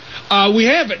crazy. We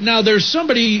have it now. There's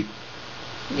somebody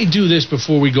let me do this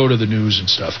before we go to the news and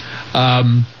stuff.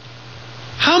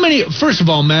 First of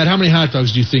all, Matt, how many hot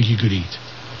dogs do you think you could eat?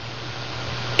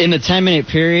 In the 10-minute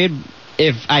period,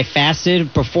 if I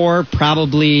fasted before,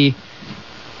 probably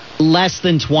less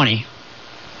than 20.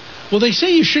 Well, they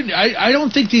say you shouldn't. I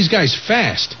don't think these guys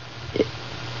fast.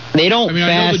 They don't fast.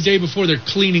 I know the day before they're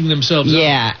cleaning themselves up.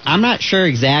 Yeah, I'm not sure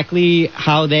exactly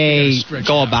how they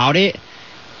go about it,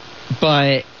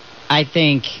 but I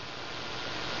think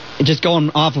just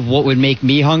going off of what would make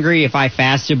me hungry, if I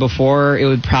fasted before, it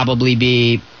would probably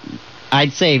be,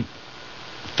 I'd say,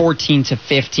 14 to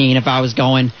 15 if I was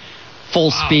going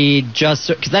full speed, because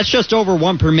that's just over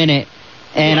 1 per minute.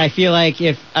 And I feel like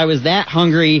if I was that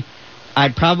hungry,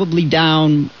 I'd probably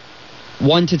down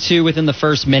 1 to 2 within the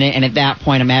first minute, and at that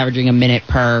point, I'm averaging a minute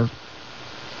per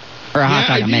or a hot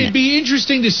dog a minute. It'd be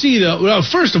interesting to see, though. Well,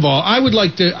 first of all, I would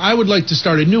like to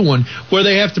start a new one where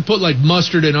they have to put like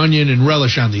mustard and onion and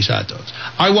relish on these hot dogs.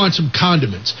 I want some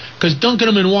condiments because dunking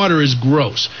them in water is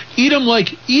gross. Eat them like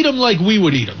we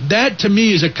would eat them. That to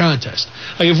me is a contest.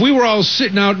 Like if we were all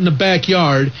sitting out in the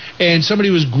backyard and somebody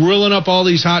was grilling up all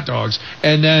these hot dogs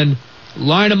and then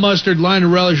line of mustard, line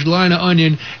of relish, line of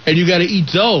onion, and you got to eat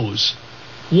those.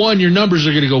 One, your numbers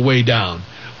are going to go way down.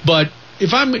 But if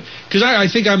because I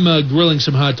think I'm grilling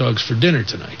some hot dogs for dinner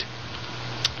tonight.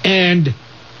 And,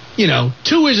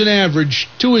 2 is an average.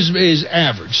 2 is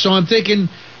average. So I'm thinking,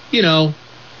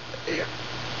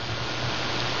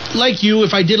 like you,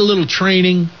 if I did a little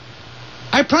training,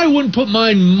 I probably wouldn't put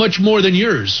mine much more than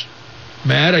yours,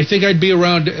 Matt. I think I'd be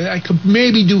around, I could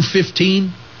maybe do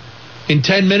 15 in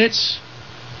 10 minutes.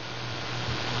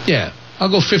 Yeah,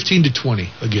 I'll go 15 to 20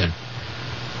 again.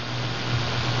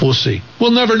 We'll see.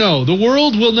 We'll never know. The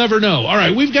world will never know. All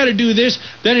right, we've got to do this.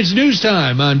 Then it's news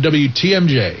time on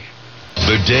WTMJ.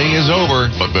 The day is over,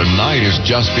 but the night has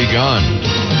just begun.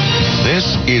 This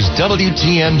is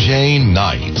WTMJ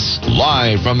Nights,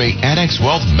 live from the Annex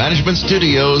Wealth Management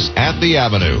Studios at the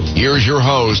Avenue. Here's your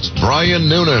host, Brian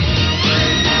Noonan.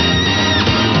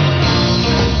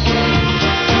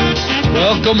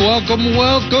 Welcome.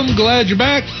 Glad you're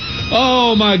back.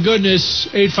 Oh, my goodness.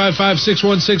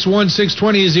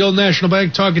 855-616-1620 is the Old National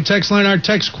Bank talk and text line. Our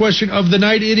text question of the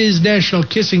night. It is National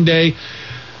Kissing Day.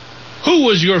 Who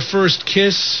was your first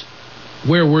kiss?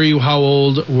 Where were you? How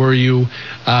old were you?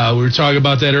 We were talking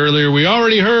about that earlier. We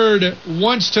already heard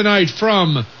once tonight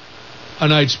from a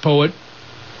night's poet.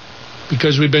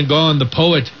 Because we've been gone, the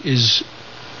poet is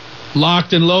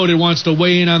locked and loaded, wants to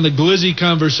weigh in on the Glizzy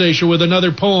conversation with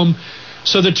another poem.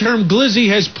 So the term Glizzy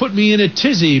has put me in a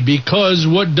tizzy because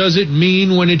what does it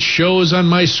mean when it shows on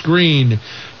my screen?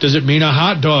 Does it mean a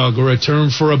hot dog or a term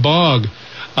for a bog?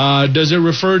 Does it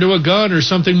refer to a gun or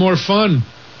something more fun?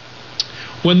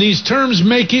 When these terms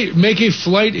make a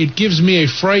flight, it gives me a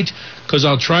fright because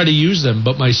I'll try to use them,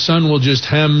 but my son will just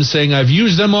hem, saying I've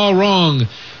used them all wrong,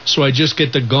 so I just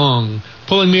get the gong,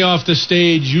 pulling me off the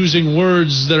stage, using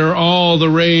words that are all the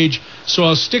rage, so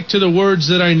I'll stick to the words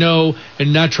that I know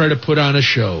and not try to put on a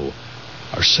show.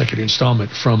 Our second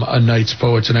installment from A Night's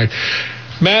Poet tonight.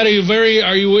 Matt,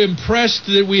 are you impressed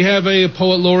that we have a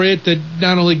poet laureate that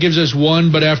not only gives us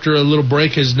one, but after a little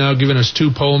break has now given us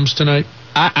 2 poems tonight?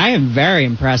 I am very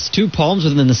impressed. 2 poems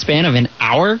within the span of an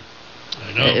hour?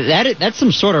 I know. That's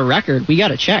some sort of record. We got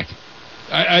to check.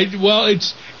 Well,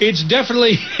 it's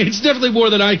definitely more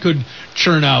than I could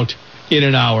churn out in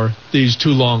an hour, these 2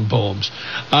 long poems.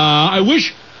 I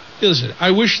wish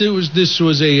this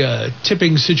was a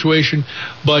tipping situation,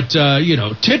 but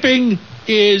tipping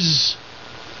is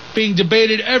being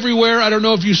debated everywhere. I don't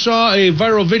know if you saw a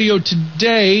viral video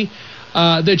today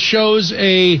that shows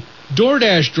a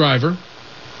DoorDash driver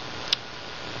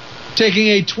taking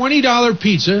a $20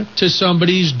 pizza to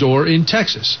somebody's door in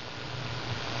Texas.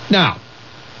 Now,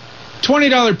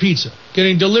 $20 pizza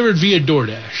getting delivered via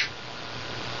DoorDash.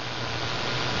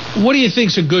 What do you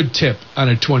think's a good tip on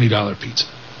a $20 pizza?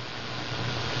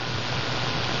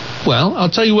 Well, I'll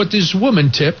tell you what this woman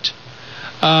tipped.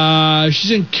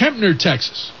 She's in Kempner,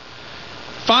 Texas.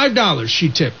 $5 she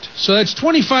tipped. So that's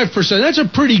 25%. That's a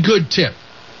pretty good tip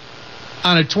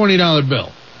on a $20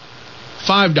 bill.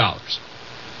 $5.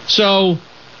 So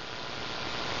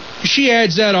she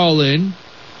adds that all in.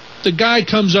 The guy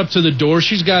comes up to the door.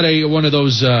 She's got one of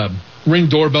those Ring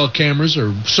doorbell cameras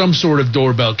or some sort of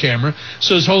doorbell camera.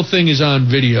 So this whole thing is on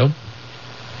video.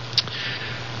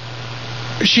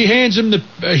 She hands him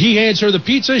he hands her the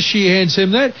pizza. She hands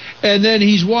him that, and then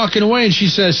he's walking away, and she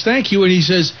says, "Thank you." And he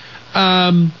says,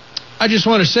 "I just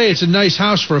want to say it's a nice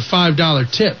house for a $5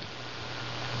 tip."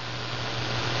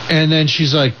 And then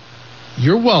she's like,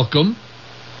 "You're welcome."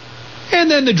 And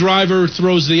then the driver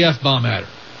throws the F-bomb at her.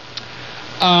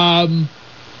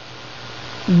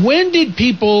 When did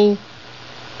people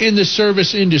in the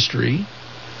service industry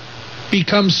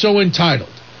become so entitled?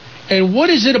 And what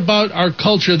is it about our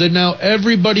culture that now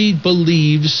everybody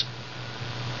believes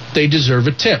they deserve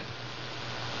a tip?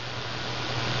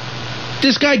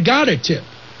 This guy got a tip.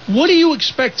 What do you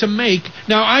expect to make?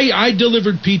 Now, I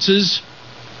delivered pizzas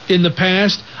in the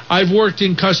past. I've worked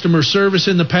in customer service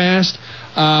in the past.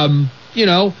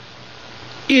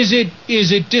 Is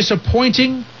it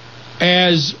disappointing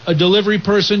as a delivery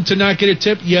person to not get a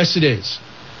tip? Yes, it is.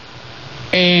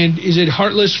 And is it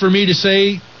heartless for me to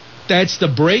say that's the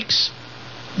breaks?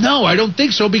 No, I don't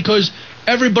think so, because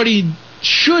everybody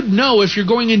should know if you're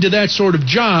going into that sort of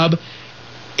job,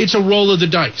 it's a roll of the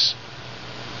dice.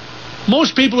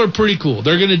 Most people are pretty cool.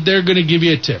 They're gonna give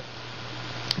you a tip.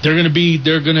 They're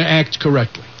gonna act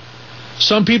correctly.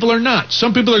 Some people are not.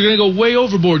 Some people are gonna go way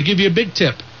overboard, give you a big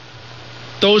tip.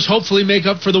 Those hopefully make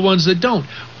up for the ones that don't.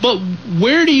 But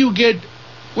where do you get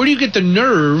the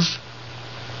nerve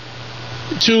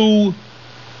to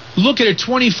look at a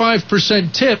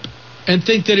 25% tip and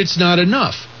think that it's not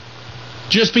enough?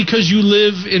 Just because you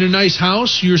live in a nice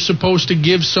house, you're supposed to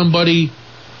give somebody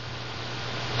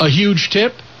a huge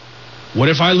tip? What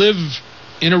if I live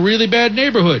in a really bad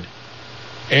neighborhood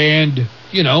and,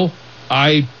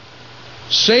 I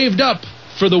saved up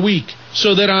for the week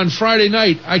so that on Friday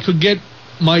night I could get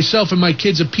myself and my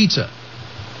kids a pizza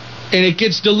and it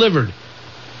gets delivered?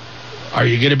 Are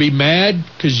you going to be mad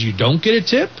because you don't get a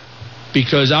tip?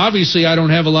 Because obviously I don't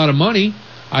have a lot of money.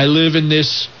 I live in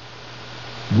this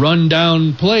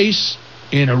rundown place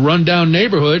in a rundown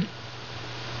neighborhood.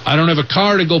 I don't have a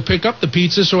car to go pick up the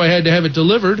pizza, so I had to have it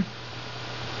delivered.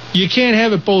 You can't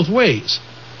have it both ways.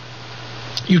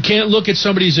 You can't look at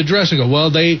somebody's address and go, well,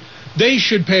 they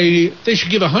should give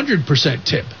 100%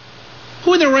 tip.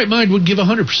 Who in their right mind would give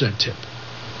 100% tip?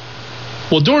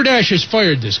 Well, DoorDash has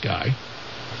fired this guy,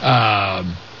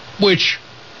 which,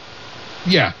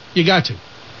 yeah, you got to.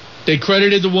 They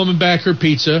credited the woman back her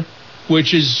pizza,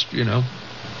 which is,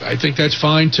 I think that's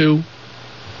fine too,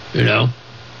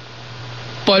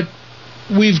 But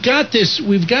we've got this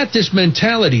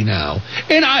mentality now.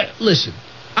 And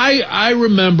I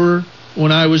remember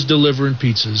when I was delivering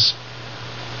pizzas,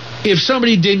 if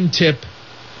somebody didn't tip,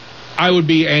 I would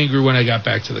be angry when I got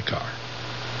back to the car.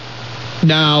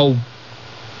 Now,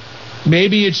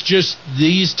 maybe it's just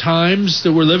these times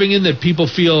that we're living in that people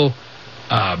feel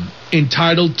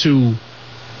entitled to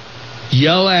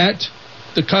yell at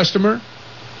the customer.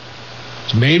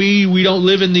 So maybe we don't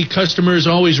live in the customer is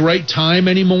always right time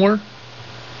anymore.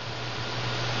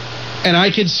 And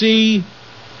I could see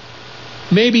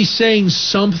maybe saying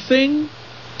something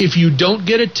if you don't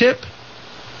get a tip,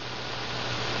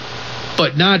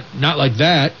 but not like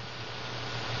that.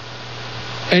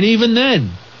 And even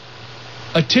then,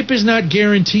 a tip is not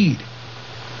guaranteed.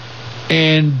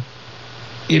 And,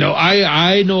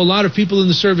 I know a lot of people in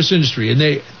the service industry, and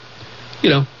they,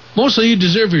 mostly you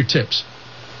deserve your tips.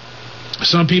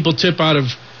 Some people tip out of,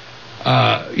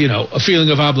 a feeling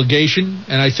of obligation,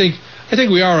 and I think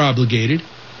we are obligated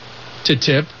to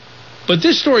tip. But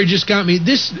this story just got me.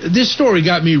 This story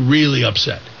got me really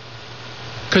upset,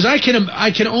 because I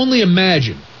can only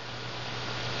imagine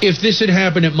if this had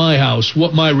happened at my house,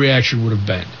 what my reaction would have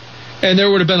been, and there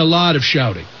would have been a lot of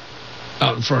shouting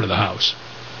out in front of the house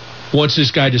once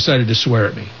this guy decided to swear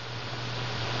at me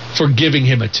for giving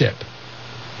him a tip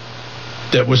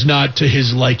that was not to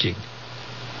his liking.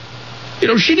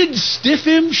 She didn't stiff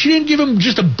him. She didn't give him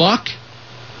just $1.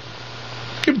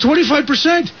 Give him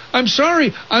 25%. I'm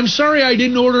sorry I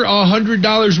didn't order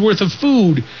 $100 worth of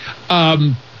food.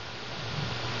 And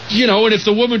if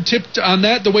the woman tipped on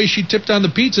that the way she tipped on the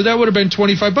pizza, that would have been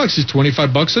 $25. Is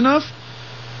 $25 enough?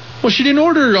 Well, she didn't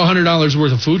order $100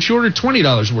 worth of food. She ordered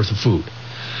 $20 worth of food.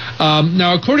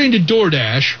 Now, according to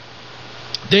DoorDash,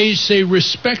 they say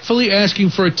respectfully asking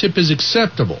for a tip is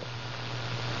acceptable,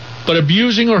 but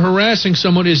abusing or harassing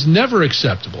someone is never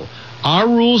acceptable. Our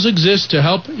rules exist to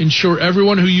help ensure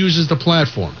everyone who uses the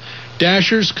platform,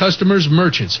 Dashers, customers,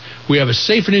 merchants, we have a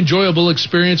safe and enjoyable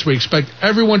experience. We expect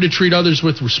everyone to treat others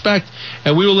with respect,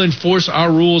 and we will enforce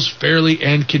our rules fairly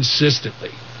and consistently.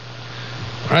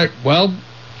 All right, well,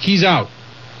 he's out.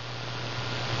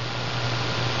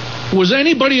 Was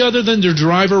anybody other than the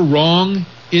driver wrong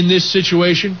in this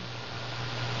situation?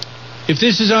 If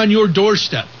this is on your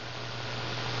doorstep,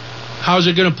 how's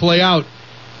it going to play out?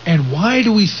 And why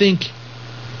do we think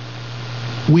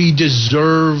we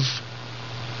deserve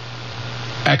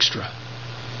extra?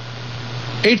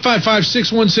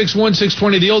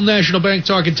 855-616-1620, the old National Bank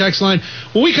talk and text line.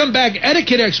 When we come back,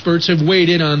 etiquette experts have weighed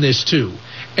in on this too.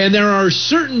 And there are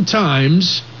certain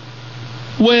times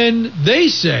when they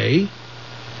say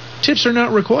tips are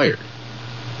not required.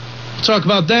 We'll talk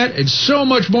about that and so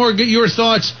much more. Get your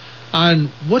thoughts on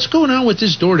what's going on with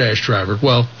this DoorDash driver.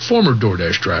 Well, former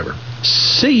DoorDash driver.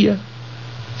 See ya.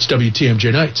 It's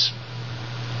WTMJ Nights.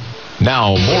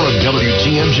 Now, more of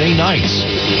WTMJ Nights.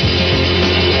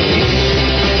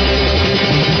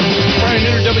 Brian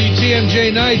Noonan,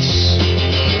 WTMJ Nights.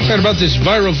 Talking about this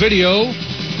viral video.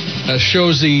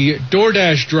 Shows the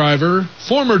DoorDash driver,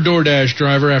 former DoorDash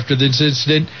driver after this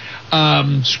incident,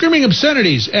 screaming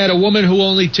obscenities at a woman who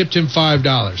only tipped him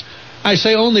 $5. I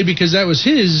say only because that was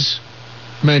his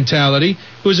mentality.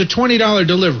 It was a $20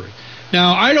 delivery.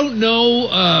 Now, I don't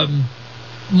know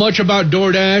much about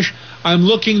DoorDash. I'm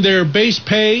looking, their base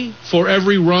pay for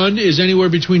every run is anywhere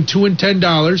between $2 and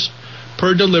 $10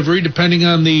 per delivery, depending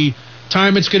on the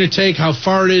time it's going to take, how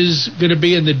far it is going to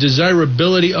be, and the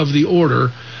desirability of the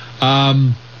order.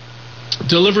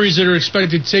 Deliveries that are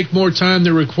expected to take more time,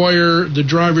 that require the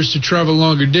drivers to travel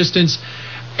longer distance,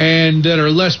 and that are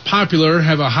less popular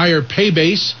have a higher pay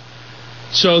base.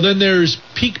 So then there's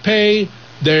peak pay,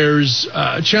 there's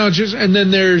challenges, and then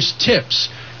there's tips.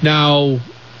 Now,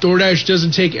 DoorDash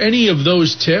doesn't take any of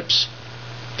those tips.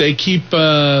 They keep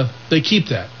that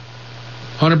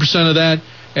 100% of that,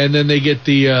 and then they get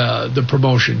the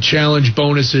promotion, challenge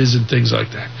bonuses, and things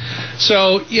like that.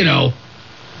 So, you know,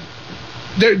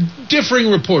 they're differing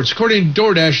reports. According to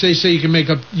DoorDash, they say you can make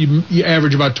up, you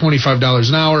average about $25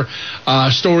 an hour.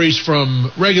 Stories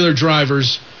from regular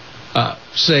drivers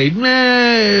say,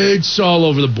 it's all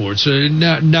over the board. So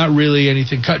not really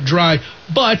anything cut dry.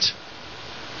 But,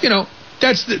 you know,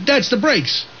 that's the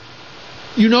breaks.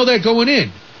 You know that going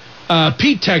in.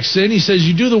 Pete texts in. He says,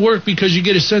 you do the work because you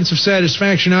get a sense of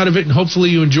satisfaction out of it, and hopefully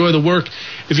you enjoy the work.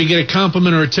 If you get a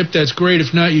compliment or a tip, that's great.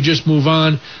 If not, you just move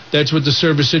on. That's what the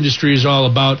service industry is all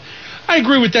about. I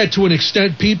agree with that to an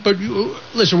extent, Pete, but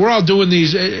listen, we're all doing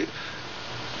these.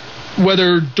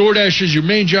 Whether DoorDash is your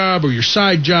main job or your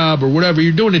side job or whatever,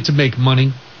 you're doing it to make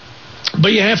money.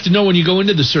 But you have to know when you go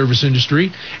into the service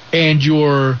industry and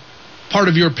your part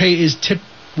of your pay is tip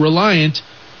reliant,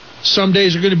 some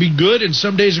days are going to be good and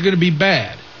some days are going to be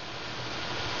bad.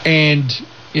 And,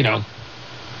 you know,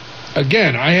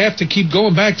 again, I have to keep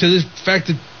going back to this fact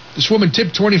that this woman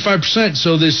tipped 25%.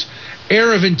 So this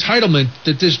air of entitlement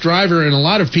that this driver and a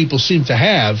lot of people seem to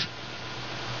have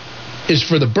is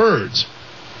for the birds.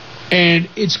 And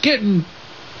it's getting,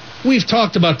 we've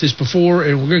talked about this before,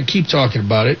 and we're going to keep talking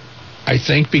about it, I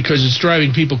think, because it's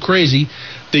driving people crazy.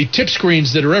 The tip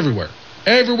screens that are everywhere.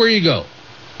 Everywhere you go.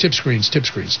 Tip screens.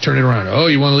 Turn it around. Oh,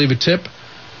 you want to leave a tip?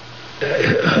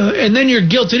 And then you're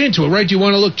guilted into it, right? Do you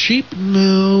want to look cheap?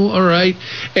 No. All right.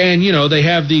 And, you know, they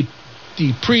have the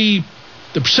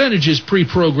percentages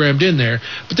pre-programmed in there,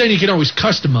 but then you can always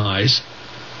customize.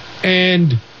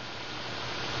 And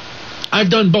I've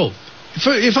done both.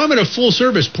 If I'm at a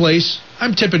full-service place,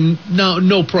 I'm tipping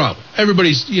no problem.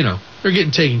 Everybody's, you know, they're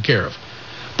getting taken care of.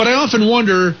 But I often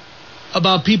wonder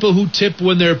about people who tip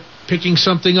when they're picking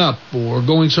something up or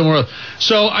going somewhere else.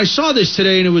 So I saw this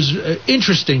today, and it was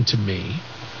interesting to me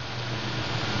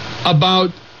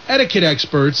about etiquette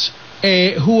experts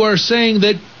who are saying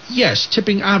that, yes,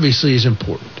 tipping obviously is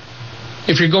important.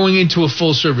 If you're going into a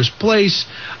full-service place,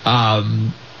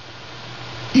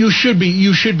 you should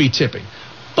be tipping.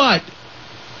 But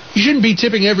you shouldn't be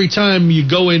tipping every time you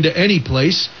go into any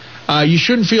place. You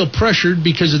shouldn't feel pressured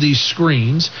because of these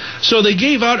screens. So they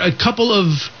gave out a couple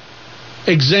of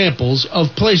examples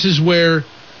of places where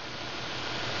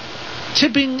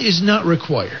tipping is not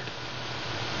required.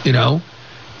 You know,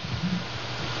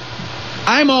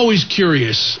 I'm always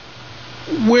curious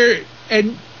where,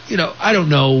 and you know, I don't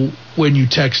know when you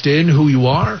text in who you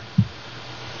are.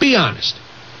 Be honest.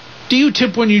 Do you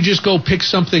tip when you just go pick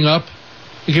something up?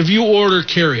 Like if you order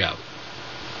carryout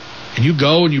and you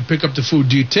go and you pick up the food,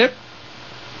 do you tip?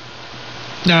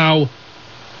 Now,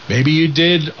 maybe you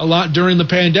did a lot during the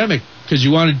pandemic because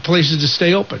you wanted places to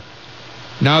stay open.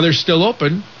 Now they're still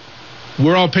open.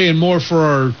 We're all paying more for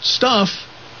our stuff.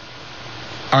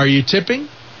 Are you tipping?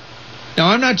 Now,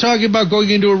 I'm not talking about going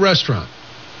into a restaurant.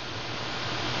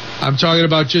 I'm talking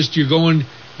about just you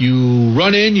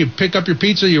run in, you pick up your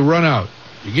pizza, you run out.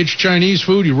 You get your Chinese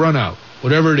food, you run out.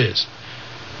 Whatever it is.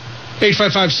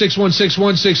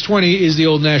 855-616-1620 is the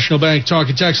Old National Bank talk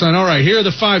and text line. All right, here are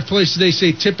the 5 places they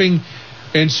say tipping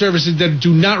and services that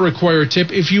do not require a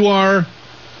tip. If you are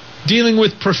dealing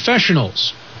with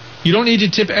professionals, you don't need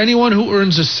to tip anyone who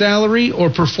earns a salary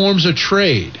or performs a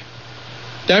trade.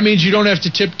 That means you don't have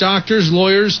to tip doctors,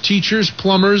 lawyers, teachers,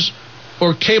 plumbers,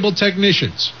 or cable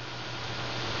technicians.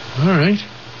 All right.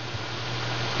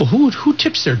 Well, who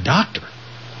tips their doctor?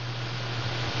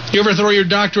 You ever throw your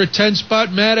doctor a 10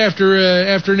 spot, Matt, after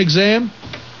an exam?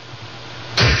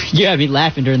 You had me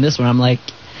laughing during this one. I'm like,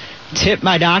 tip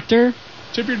my doctor?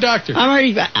 Tip your doctor. I'm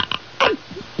already...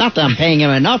 not that I'm paying him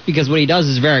enough, because what he does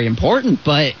is very important,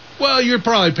 but... Well, you're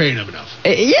probably paying him enough.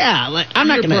 Yeah, like, I'm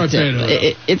not going to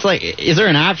tip. It's like, is there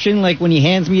an option, like when he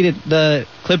hands me the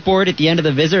clipboard at the end of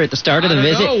the visit or at the start of the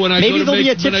visit? Maybe there'll be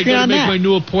a tip screen on that. When I go to make my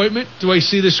new appointment, do I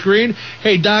see the screen?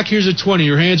 Hey, Doc, here's a 20.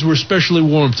 Your hands were especially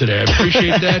warm today. I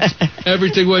appreciate that.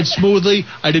 Everything went smoothly.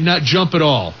 I did not jump at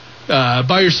all.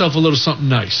 Buy yourself a little something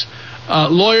nice.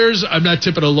 Lawyers, I'm not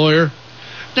tipping a lawyer.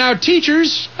 Now,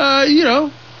 teachers,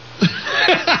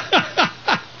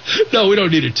 No, we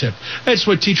don't need a tip. That's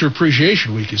what Teacher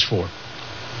Appreciation Week is for.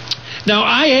 Now,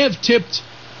 I've tipped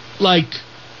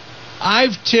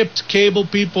cable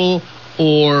people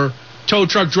or tow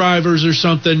truck drivers or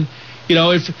something.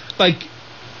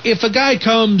 If a guy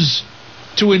comes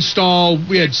to install,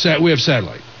 we have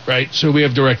satellite, right? So we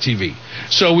have DirecTV.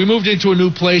 So we moved into a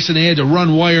new place and they had to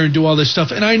run wire and do all this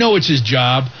stuff. And I know it's his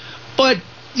job, but,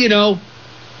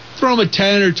 throw him a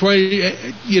 10 or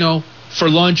 20, for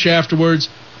lunch afterwards.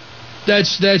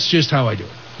 That's just how I do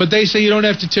it. But they say you don't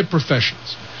have to tip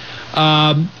professionals.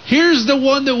 Here's the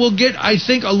one that will get, I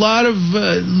think, a lot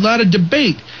of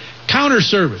debate. Counter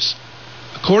service.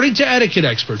 According to etiquette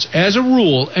experts, as a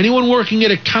rule, anyone working at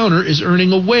a counter is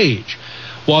earning a wage,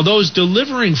 while those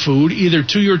delivering food either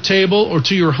to your table or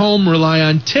to your home rely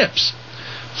on tips.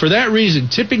 For that reason,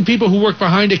 tipping people who work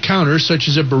behind a counter, such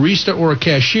as a barista or a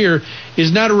cashier,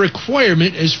 is not a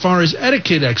requirement as far as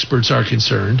etiquette experts are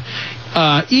concerned,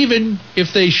 even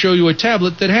if they show you a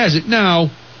tablet that has it. Now,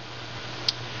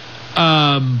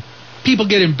 people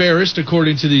get embarrassed,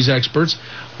 according to these experts,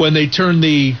 when they turn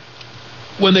the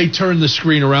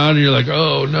screen around and you're like,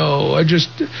 oh no,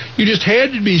 you just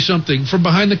handed me something from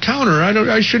behind the counter.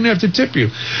 I shouldn't have to tip you.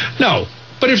 No,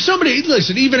 but if somebody,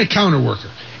 listen, even a counter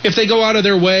worker, if they go out of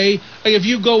their way, like if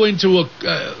you go into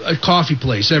a coffee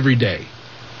place every day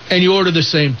and you order the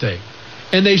same thing,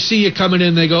 and they see you coming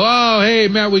in, they go, oh, hey,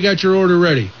 Matt, we got your order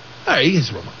ready. All right, you can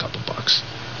throw them a couple bucks,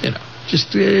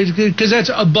 just because that's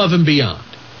above and beyond.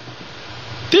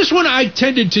 This one I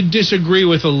tended to disagree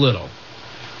with a little.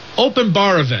 Open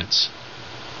bar events.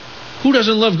 Who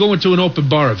doesn't love going to an open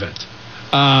bar event?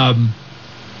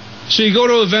 So you go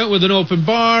to an event with an open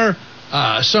bar.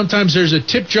 Sometimes there's a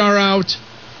tip jar out.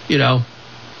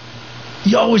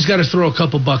 You always got to throw a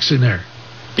couple bucks in there,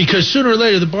 because sooner or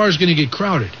later the bar is going to get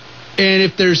crowded. And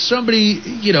if there's somebody,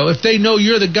 if they know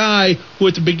you're the guy who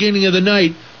at the beginning of the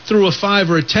night threw a 5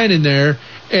 or a 10 in there,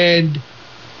 and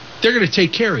they're going to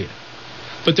take care of you.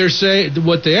 But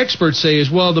what the experts say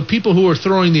is, well, the people who are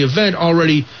throwing the event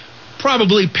already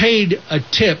probably paid a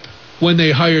tip when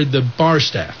they hired the bar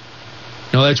staff.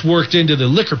 Now, that's worked into the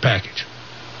liquor package.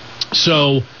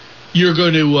 So you're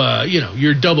going to,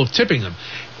 you're double tipping them.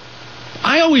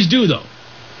 I always do, though.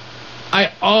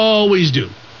 I always do.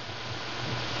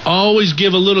 Always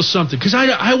give a little something, because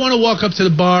I want to walk up to the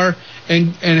bar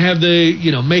and have the,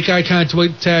 make eye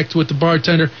contact with the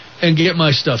bartender and get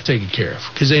my stuff taken care of,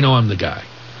 because they know I'm the guy.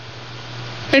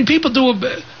 And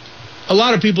a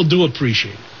lot of people do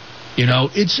appreciate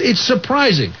it. It's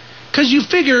surprising, because you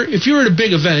figure if you're at a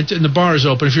big event and the bar is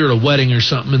open, if you're at a wedding or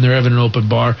something and they're having an open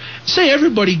bar, say if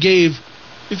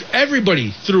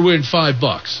everybody threw in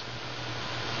 $5,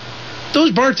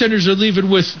 those bartenders are leaving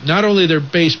with not only their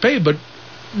base pay, but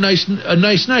a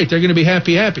nice night. They're going to be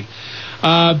happy.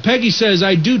 Peggy says,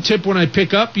 I do tip when I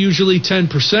pick up, usually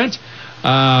 10%.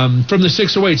 From the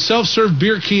 608 self-serve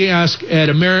beer kiosk at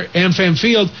AmFam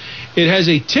Field, it has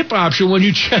a tip option when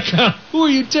you check out. Who are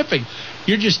you tipping?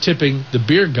 You're just tipping the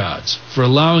beer gods for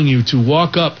allowing you to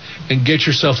walk up and get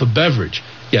yourself a beverage.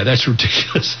 Yeah, that's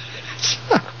ridiculous.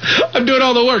 I'm doing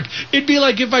all the work. It'd be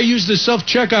like if I used the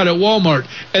self-checkout at Walmart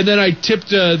and then I tipped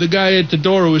the guy at the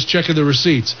door who was checking the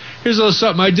receipts. Here's a little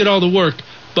something. I did all the work,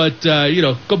 but,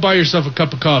 go buy yourself a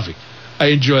cup of coffee. I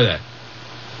enjoy that.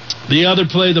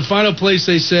 The final place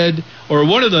they said, or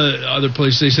one of the other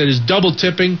places they said, is double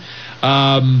tipping.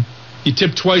 You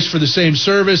tip twice for the same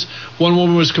service. One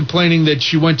woman was complaining that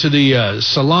she went to the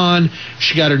salon.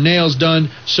 She got her nails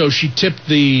done, so she tipped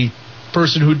the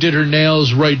person who did her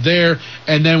nails right there.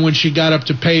 And then when she got up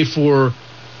to pay for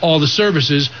all the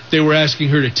services, they were asking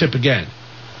her to tip again.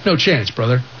 No chance,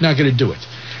 brother. Not going to do it.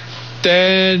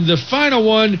 Then the final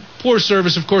one, poor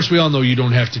service. Of course, we all know you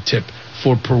don't have to tip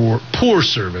for poor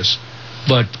service,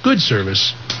 but good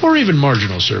service, or even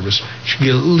marginal service, should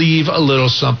leave a little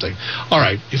something. All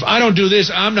right, if I don't do this,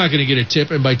 I'm not going to get a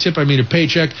tip, and by tip I mean a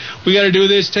paycheck. We got to do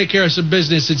this, take care of some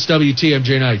business. It's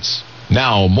WTMJ Nights.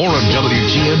 Now, more of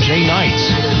WTMJ Nights.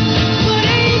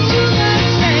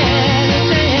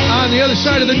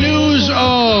 side of the news,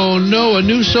 oh no, a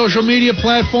new social media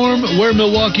platform where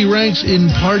Milwaukee ranks in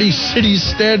Party City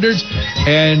standards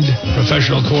and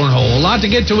professional cornhole. A lot to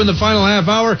get to in the final half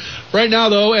hour. Right now,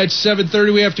 though, at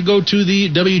 7:30, we have to go to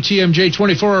the WTMJ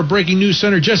 24-hour breaking news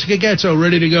center. Jessica Gatzo,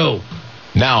 ready to go.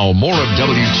 Now, more of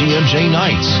WTMJ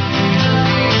Nights.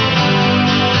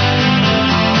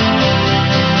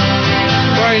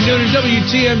 Brian Noonan,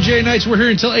 WTMJ Nights. We're here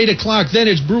until 8 o'clock. Then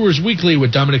it's Brewers Weekly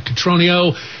with Dominic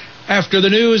Cotroneo. After the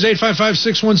news,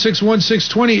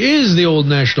 855-616-1620 is the Old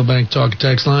National Bank talk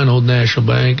text line. Old National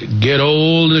Bank, get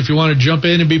old if you want to jump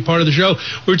in and be part of the show.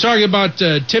 We were talking about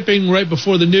tipping right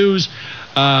before the news.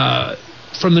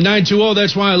 From the 920,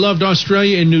 that's why I loved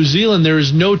Australia and New Zealand. There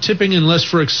is no tipping unless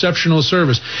for exceptional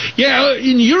service. Yeah,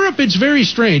 in Europe, it's very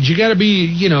strange. You got to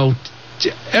be,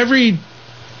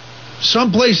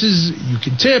 some places you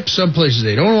can tip, some places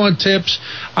they don't want tips.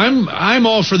 I'm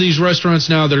all for these restaurants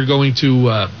now that are going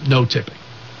to no tipping.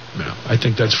 No, I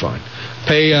think that's fine.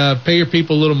 Pay your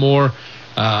people a little more.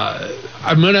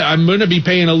 I'm gonna be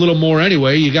paying a little more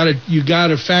anyway. You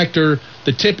gotta factor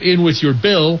the tip in with your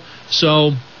bill.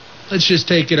 So let's just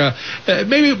take it.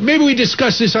 Maybe we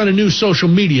discuss this on a new social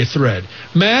media thread.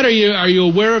 Matt, are you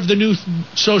aware of the new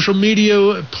social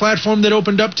media platform that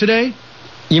opened up today?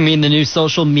 You mean the new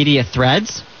social media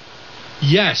threads?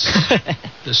 Yes.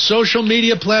 The social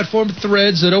media platform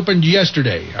Threads that opened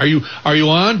yesterday. Are you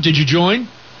on? Did you join?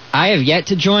 I have yet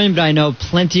to join, but I know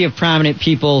plenty of prominent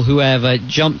people who have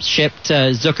jumped ship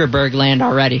to Zuckerberg land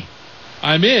already.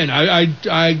 I'm in.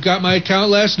 I got my account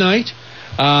last night.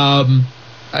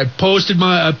 I posted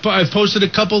a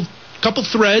couple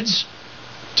threads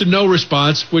to no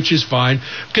response, which is fine.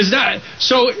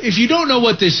 So if you don't know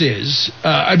what this is,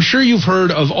 I'm sure you've heard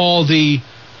of all the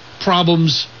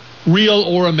problems, real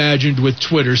or imagined, with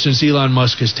Twitter since Elon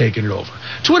Musk has taken it over.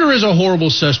 Twitter is a horrible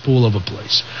cesspool of a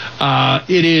place.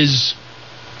 It is.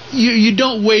 You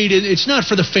don't wait. It's not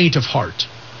for the faint of heart.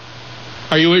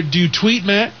 Do you tweet,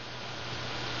 Matt?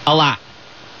 A lot.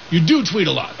 You do tweet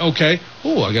a lot. Okay.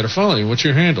 Oh, I got to follow you. What's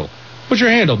your handle? What's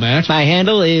your handle, Matt? My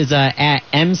handle is at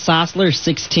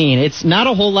msossler16. It's not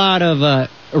a whole lot of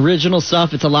original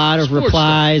stuff. It's a lot of Sports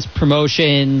replies,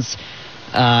 promotions.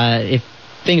 If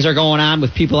things are going on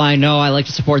with people I know, I like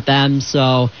to support them.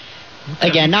 So,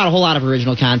 again, not a whole lot of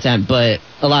original content, but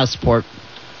a lot of support.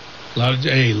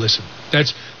 Hey, listen,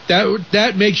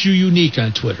 that makes you unique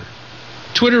on Twitter.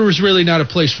 Twitter is really not a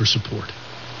place for support.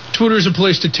 Twitter is a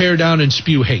place to tear down and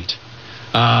spew hate.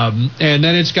 And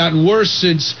then it's gotten worse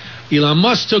since Elon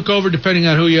Musk took over, depending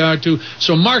on who you are to.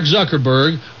 So Mark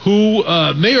Zuckerberg, who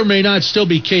may or may not still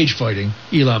be cage fighting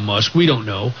Elon Musk, we don't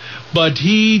know, but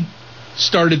he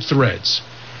started Threads.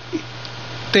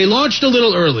 They launched a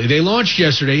little early. They launched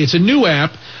yesterday. It's a new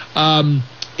app.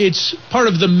 It's part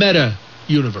of the Meta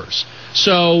universe.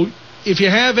 So if you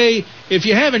have an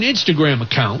Instagram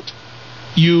account,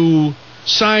 you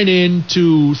sign in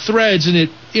to Threads and it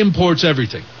imports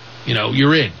everything.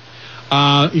 You're in.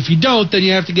 If you don't, then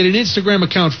you have to get an Instagram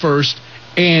account first,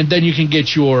 and then you can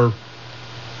get your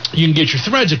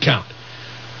Threads account.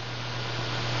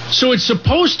 So it's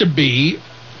supposed to be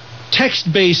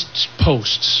text-based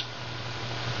posts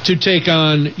to take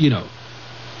on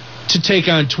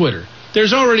Twitter.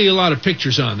 There's already a lot of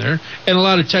pictures on there and a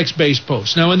lot of text-based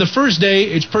posts. Now, in the first day,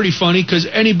 it's pretty funny because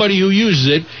anybody who uses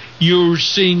it, you're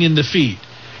seeing in the feed.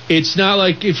 It's not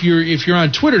like if you're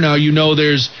on Twitter now, you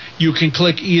can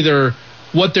click either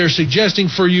what they're suggesting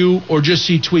for you or just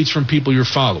see tweets from people you're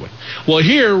following. Well,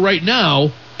 here right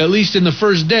now, at least in the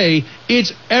first day,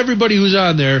 it's everybody who's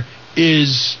on there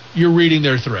you're reading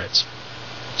their threads.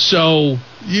 So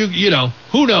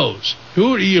who knows?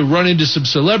 You run into some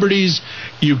celebrities.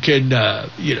 You can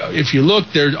if you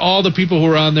look, there's all the people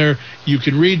who are on there. You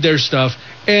can read their stuff,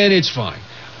 and it's fine.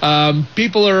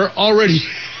 People are already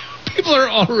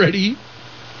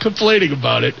complaining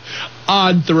about it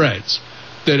on Threads.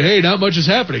 That, hey, not much is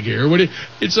happening here.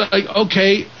 It's like,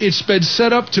 okay, it's been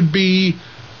set up to be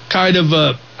kind of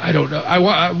I don't know.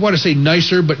 I want to say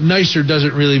nicer, but nicer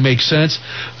doesn't really make sense.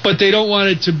 But they don't want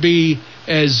it to be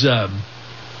as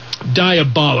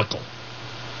diabolical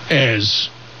as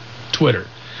Twitter.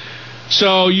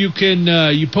 So you can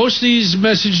you post these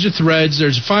messages to Threads.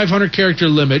 There's a 500-character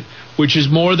limit, which is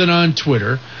more than on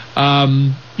Twitter.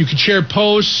 You can share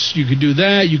posts. You can do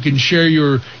that. You can share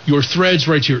your threads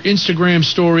right to your Instagram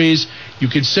stories. You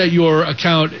can set your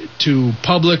account to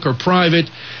public or private.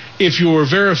 If you're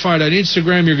verified on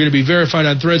Instagram, you're going to be verified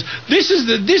on Threads. This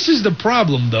is the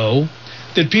problem, though,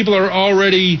 that people are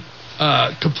already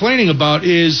complaining about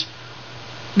is,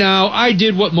 now, I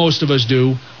did what most of us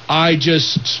do. I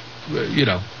just,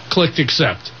 clicked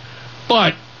accept.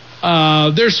 But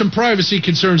there's some privacy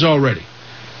concerns already.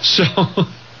 So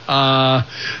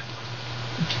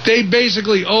they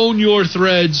basically own your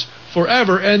threads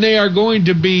forever, and they are going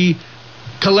to be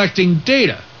collecting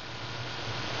data.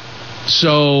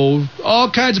 So all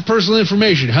kinds of personal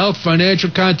information: health, financial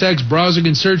contacts, browsing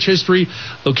and search history,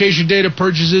 location data,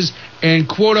 purchases, and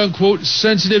quote-unquote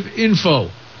sensitive info,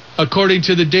 according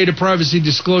to the data privacy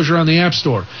disclosure on the App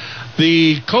Store.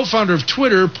 The co-founder of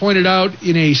Twitter pointed out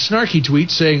in a snarky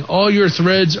tweet saying, all your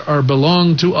threads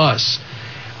belong to us.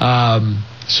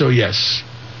 So yes,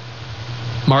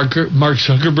 Mark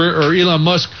Zuckerberg or Elon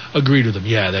Musk agreed with him.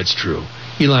 Yeah, that's true.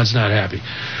 Elon's not happy.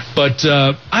 But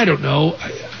I don't know.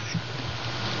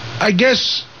 I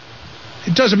guess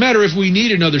it doesn't matter if we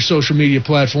need another social media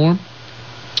platform.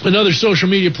 Another social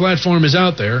media platform is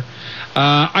out there.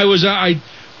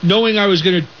 Knowing I was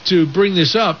going to bring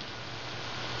this up,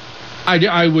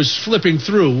 I was flipping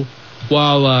through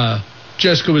while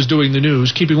Jessica was doing the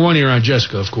news, keeping one ear on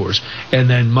Jessica, of course, and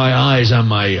then my eyes on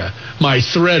my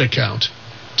Thread account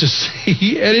to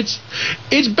see. And it's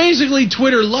basically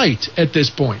Twitter Lite at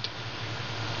this point.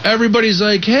 Everybody's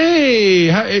like, hey,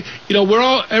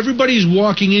 everybody's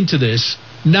walking into this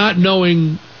not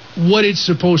knowing what it's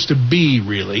supposed to be,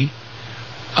 really.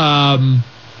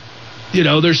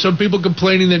 There's some people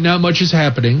complaining that not much is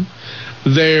happening.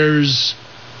 There's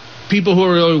people who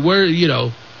are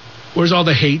where's all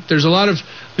the hate? There's a lot of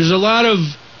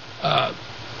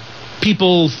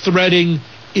people threading,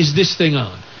 is this thing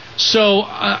on? So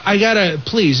I gotta,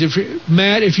 please, if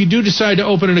you do decide to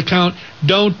open an account,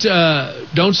 don't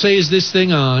say is this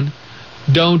thing on?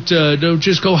 Don't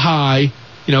just go hi.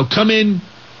 Come in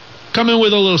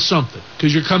with a little something,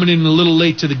 because you're coming in a little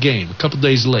late to the game, a couple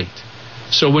days late.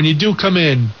 So when you do come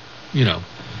in,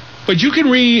 but you can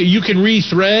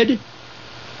re-thread,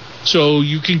 so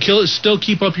you can still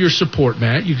keep up your support,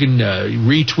 Matt. You can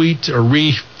retweet or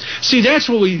see. That's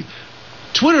what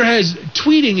Twitter has.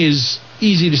 Tweeting is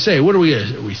easy to say. What are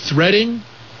we threading?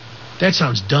 That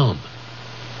sounds dumb.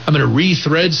 I'm going to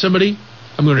re-thread somebody.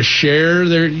 I'm going to share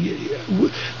they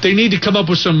need to come up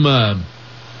with some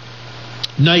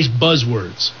nice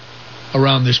buzzwords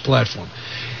around this platform.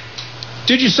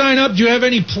 Did you sign up? Do you have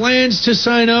any plans to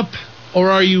sign up? Or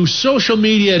are you social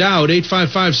media'd out?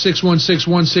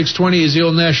 855-616-1620 is the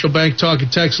old National Bank talk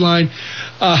and text line.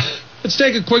 Let's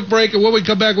take a quick break, and when we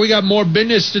come back, we got more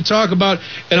business to talk about,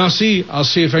 and I'll see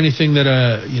if anything that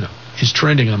is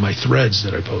trending on my threads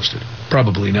that I posted.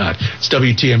 Probably not. It's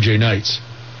WTMJ Nights.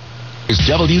 It's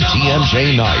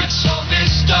WTMJ Nights.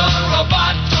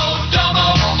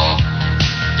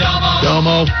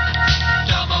 Domo.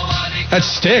 That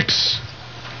Styx.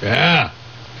 Yeah.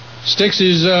 Styx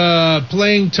is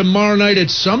playing tomorrow night at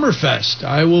Summerfest.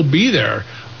 I will be there.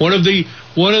 One of the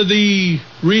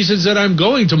reasons that I'm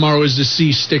going tomorrow is to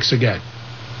see Styx again.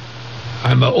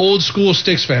 I'm an old school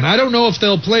Styx fan. I don't know if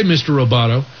they'll play Mr.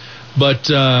 Roboto, but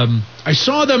I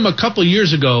saw them a couple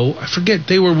years ago. I forget,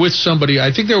 they were with somebody.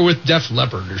 I think they were with Def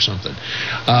Leppard or something.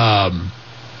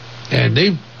 And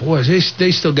they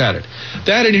still got it.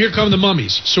 That and Here Come the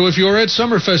Mummies. So if you're at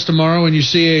Summerfest tomorrow and you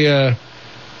see a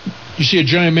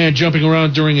giant man jumping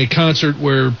around during a concert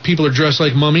where people are dressed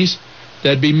like mummies,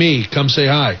 that'd be me. Come say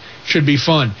hi. Should be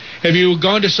fun. Have you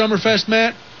gone to Summerfest,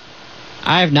 Matt?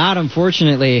 I have not,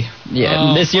 unfortunately.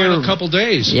 Yeah, this year, a couple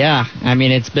days. Yeah, I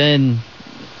mean it's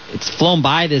flown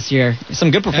by this year.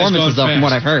 Some good performances though, from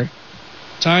what I've heard.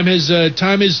 Time is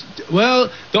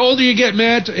well, the older you get,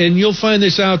 Matt, and you'll find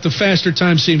this out, the faster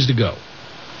time seems to go.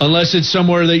 Unless it's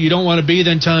somewhere that you don't want to be,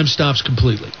 then time stops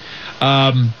completely.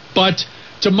 But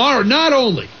tomorrow, not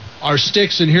only are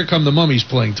Styx and Here Come the Mummies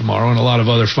playing tomorrow, and a lot of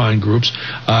other fine groups.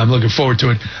 I'm looking forward to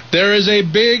it. There is a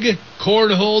big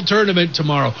cornhole tournament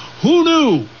tomorrow. Who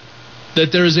knew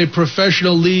that there is a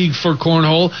professional league for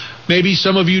cornhole? Maybe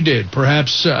some of you did.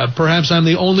 Perhaps I'm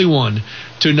the only one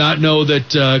to not know that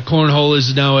cornhole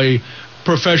is now a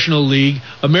professional league.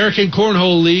 American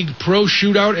Cornhole League, Pro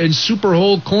Shootout, and Super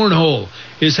Hole Cornhole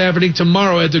is happening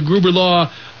tomorrow at the Gruber Law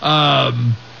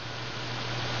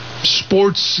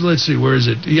Sports, let's see, where is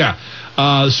it? Yeah,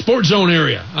 Sports Zone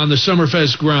area on the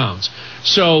Summerfest grounds.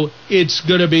 So it's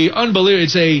going to be unbelievable.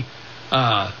 It's a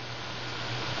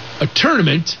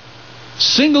tournament,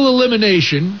 single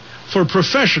elimination for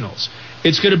professionals.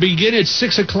 It's going to begin at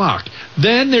 6 o'clock.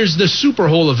 Then there's the Super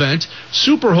Hole event.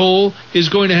 Super Hole is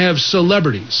going to have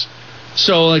celebrities.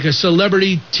 So like a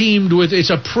celebrity teamed with,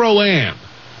 it's a pro-am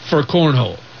for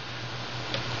cornhole.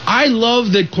 I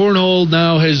love that cornhole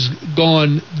now has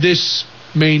gone this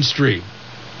mainstream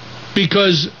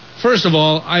because, first of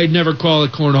all, I'd never call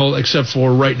it cornhole except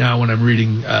for right now when I'm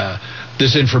reading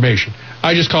this information.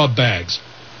 I just call it bags.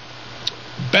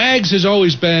 bags has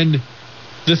always been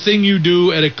the thing you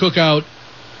do at a cookout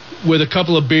with a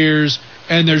couple of beers,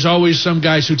 and there's always some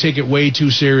guys who take it way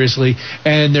too seriously,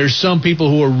 and there's some people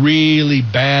who are really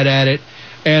bad at it,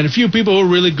 and a few people who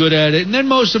are really good at it, and then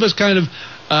most of us kind of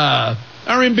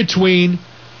are in between.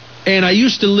 And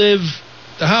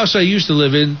the house I used to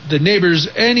live in, the neighbors,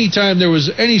 anytime there was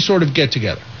any sort of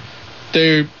get-together,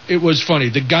 it was funny.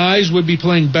 The guys would be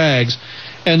playing bags,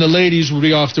 and the ladies would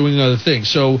be off doing other things.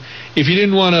 So if you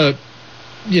didn't want to,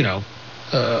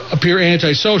 appear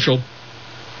antisocial,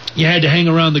 you had to hang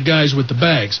around the guys with the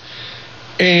bags.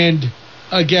 And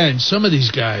again, some of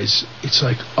these guys, it's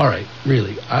like, all right,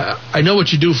 really, I know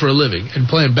what you do for a living, and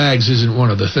playing bags isn't one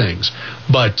of the things,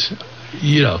 but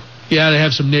you got to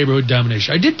have some neighborhood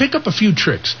domination. I did pick up a few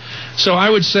tricks, so I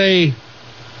would say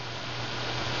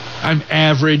I'm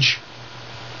average,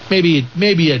 maybe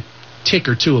a tick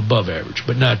or two above average,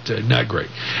 but not great.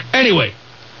 Anyway,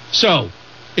 so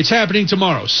it's happening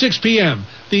tomorrow, 6 p.m.,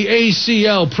 the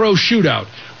ACL Pro Shootout,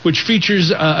 which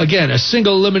features, again, a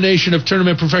single elimination of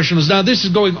tournament professionals. Now, this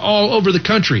is going all over the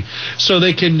country, so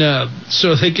they can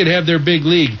have their big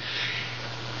league.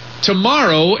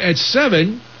 Tomorrow at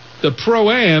 7, the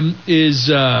Pro-Am is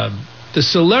the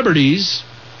celebrities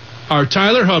are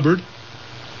Tyler Hubbard,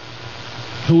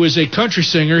 who is a country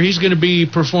singer. He's going to be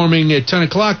performing at 10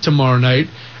 o'clock tomorrow night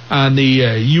on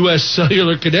the U.S.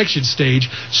 Cellular Connection stage,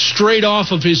 straight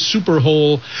off of his Super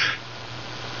Hole.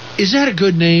 Is that a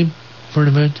good name for an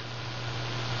event?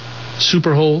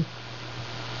 Super Hole?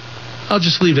 I'll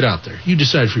just leave it out there. You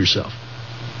decide for yourself.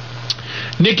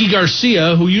 Nikki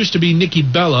Garcia, who used to be Nikki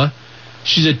Bella,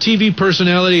 she's a TV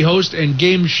personality, host, and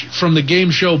from the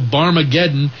game show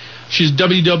Barmageddon. She's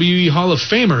WWE Hall of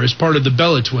Famer as part of the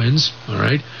Bella Twins. All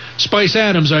right. Spice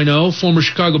Adams, I know, former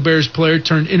Chicago Bears player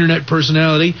turned internet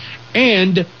personality,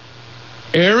 and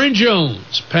Aaron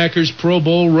Jones, Packers Pro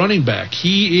Bowl running back.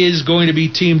 He is going to be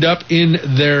teamed up in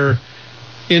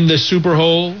the Super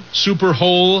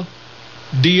Hole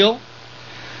deal.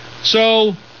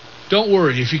 So don't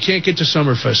worry if you can't get to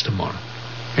Summerfest tomorrow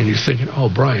and you're thinking, oh,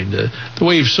 Brian, the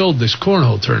way you've sold this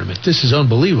cornhole tournament, this is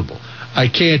unbelievable. I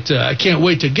can't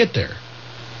wait to get there,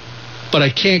 but I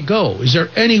can't go. Is there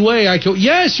any way I can?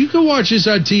 Yes, you can watch this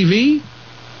on TV.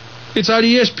 It's on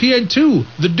ESPN2,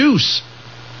 The Deuce.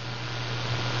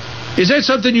 Is that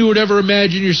something you would ever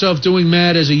imagine yourself doing,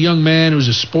 Matt, as a young man who's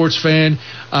a sports fan,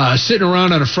 sitting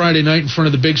around on a Friday night in front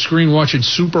of the big screen watching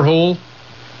Super Hole?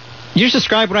 You just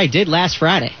described what I did last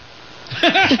Friday.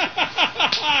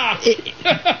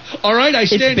 All right, I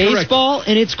stand corrected. It's baseball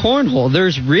and it's cornhole.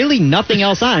 There's really nothing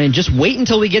else on. And just wait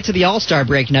until we get to the All-Star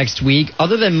break next week.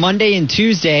 Other than Monday and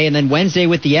Tuesday and then Wednesday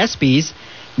with the ESPYs,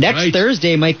 next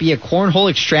Thursday might be a cornhole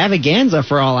extravaganza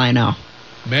for all I know.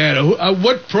 Man,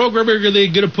 what program are they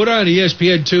going to put on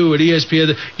ESPN2 and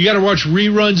ESPN? You got to watch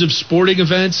reruns of sporting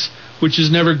events, which is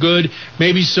never good.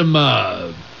 Maybe some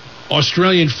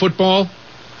Australian football.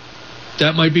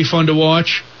 That might be fun to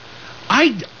watch.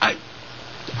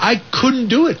 I couldn't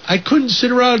do it. I couldn't sit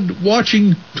around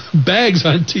watching bags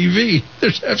on TV.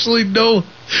 There's absolutely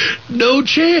no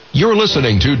chance. You're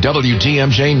listening to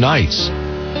WTMJ Nights.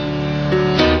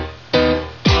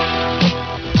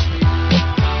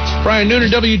 Brian Noonan,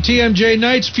 WTMJ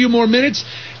Nights. A few more minutes.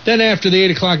 Then after the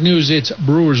 8 o'clock news, it's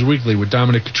Brewers Weekly with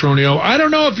Dominic Cotroneo. I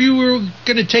don't know if you were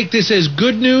going to take this as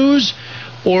good news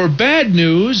or bad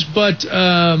news, but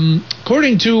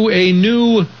according to a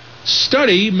new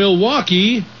study,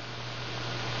 Milwaukee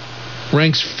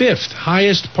ranks 5th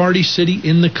highest party city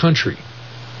in the country.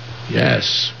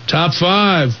 Yes, top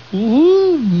 5.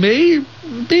 Ooh, maybe.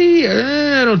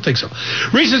 I don't think so.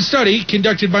 Recent study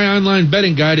conducted by Online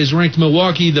Betting Guide has ranked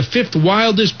Milwaukee the 5th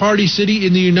wildest party city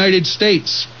in the United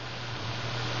States.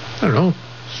 I don't know.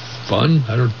 Fun.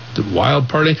 The wild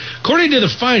party. According to the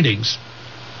findings,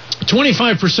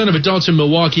 25% of adults in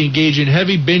Milwaukee engage in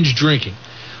heavy binge drinking,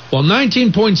 while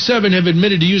 19.7 have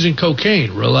admitted to using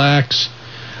cocaine. Relax.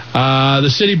 The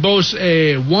city boasts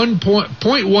a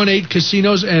 1.18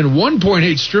 casinos and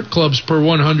 1.8 strip clubs per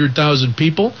 100,000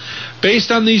 people.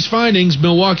 Based on these findings,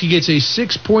 Milwaukee gets a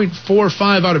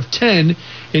 6.45 out of 10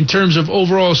 in terms of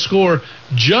overall score,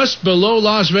 just below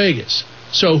Las Vegas.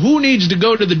 So who needs to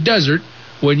go to the desert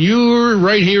when you're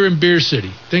right here in Beer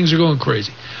City? Things are going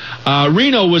crazy.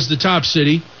 Reno was the top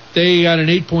city. They got an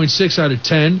 8.6 out of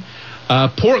 10.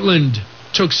 Portland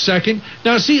took second.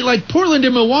 Now, see, like Portland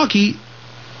and Milwaukee,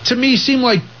 to me, seem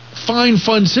like fine,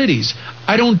 fun cities.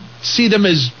 I don't see them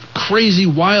as crazy,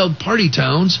 wild party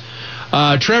towns.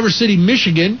 Traverse City,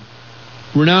 Michigan,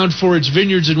 renowned for its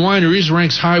vineyards and wineries,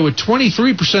 ranks high with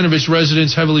 23% of its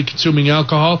residents heavily consuming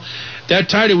alcohol. That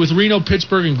tied it with Reno,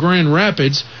 Pittsburgh, and Grand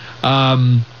Rapids.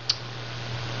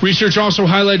 Research also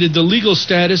highlighted the legal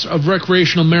status of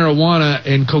recreational marijuana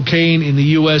and cocaine in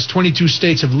the U.S. 22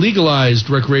 states have legalized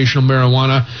recreational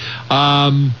marijuana.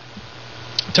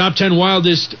 Top 10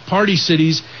 wildest party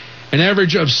cities, an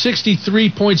average of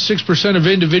 63.6% of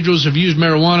individuals have used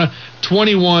marijuana.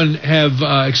 21 have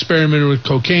experimented with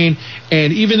cocaine.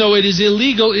 And even though it is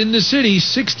illegal in the city,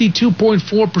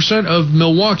 62.4% of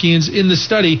Milwaukeeans in the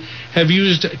study have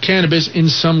used cannabis in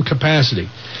some capacity.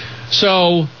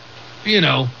 So,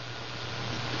 it's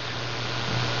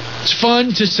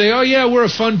fun to say, oh, yeah, we're a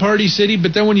fun party city.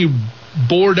 But then when you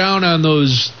bore down on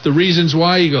the reasons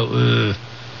why, you go,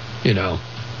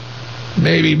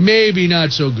 maybe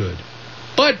not so good.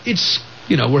 But it's,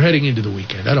 we're heading into the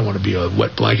weekend. I don't want to be a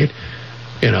wet blanket.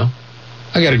 I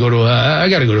got to go to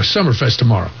Summerfest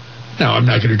tomorrow. Now, I'm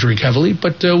not going to drink heavily,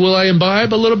 but will I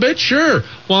imbibe a little bit? Sure.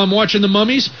 While I'm watching the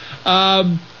Mummies.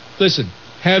 Listen,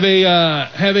 have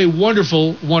a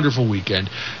wonderful, wonderful weekend.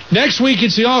 Next week,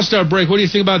 it's the All-Star break. What do you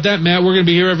think about that, Matt? We're going to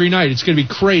be here every night. It's going to be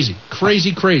crazy,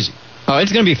 crazy, crazy. Oh,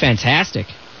 it's going to be fantastic.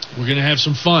 We're going to have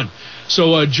some fun.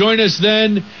 So join us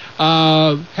then.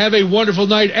 Have a wonderful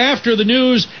night. After the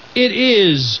news, it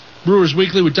is Brewers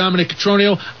Weekly with Dominic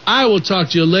Cotroneo. I will talk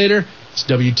to you later. It's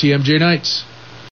WTMJ Nights.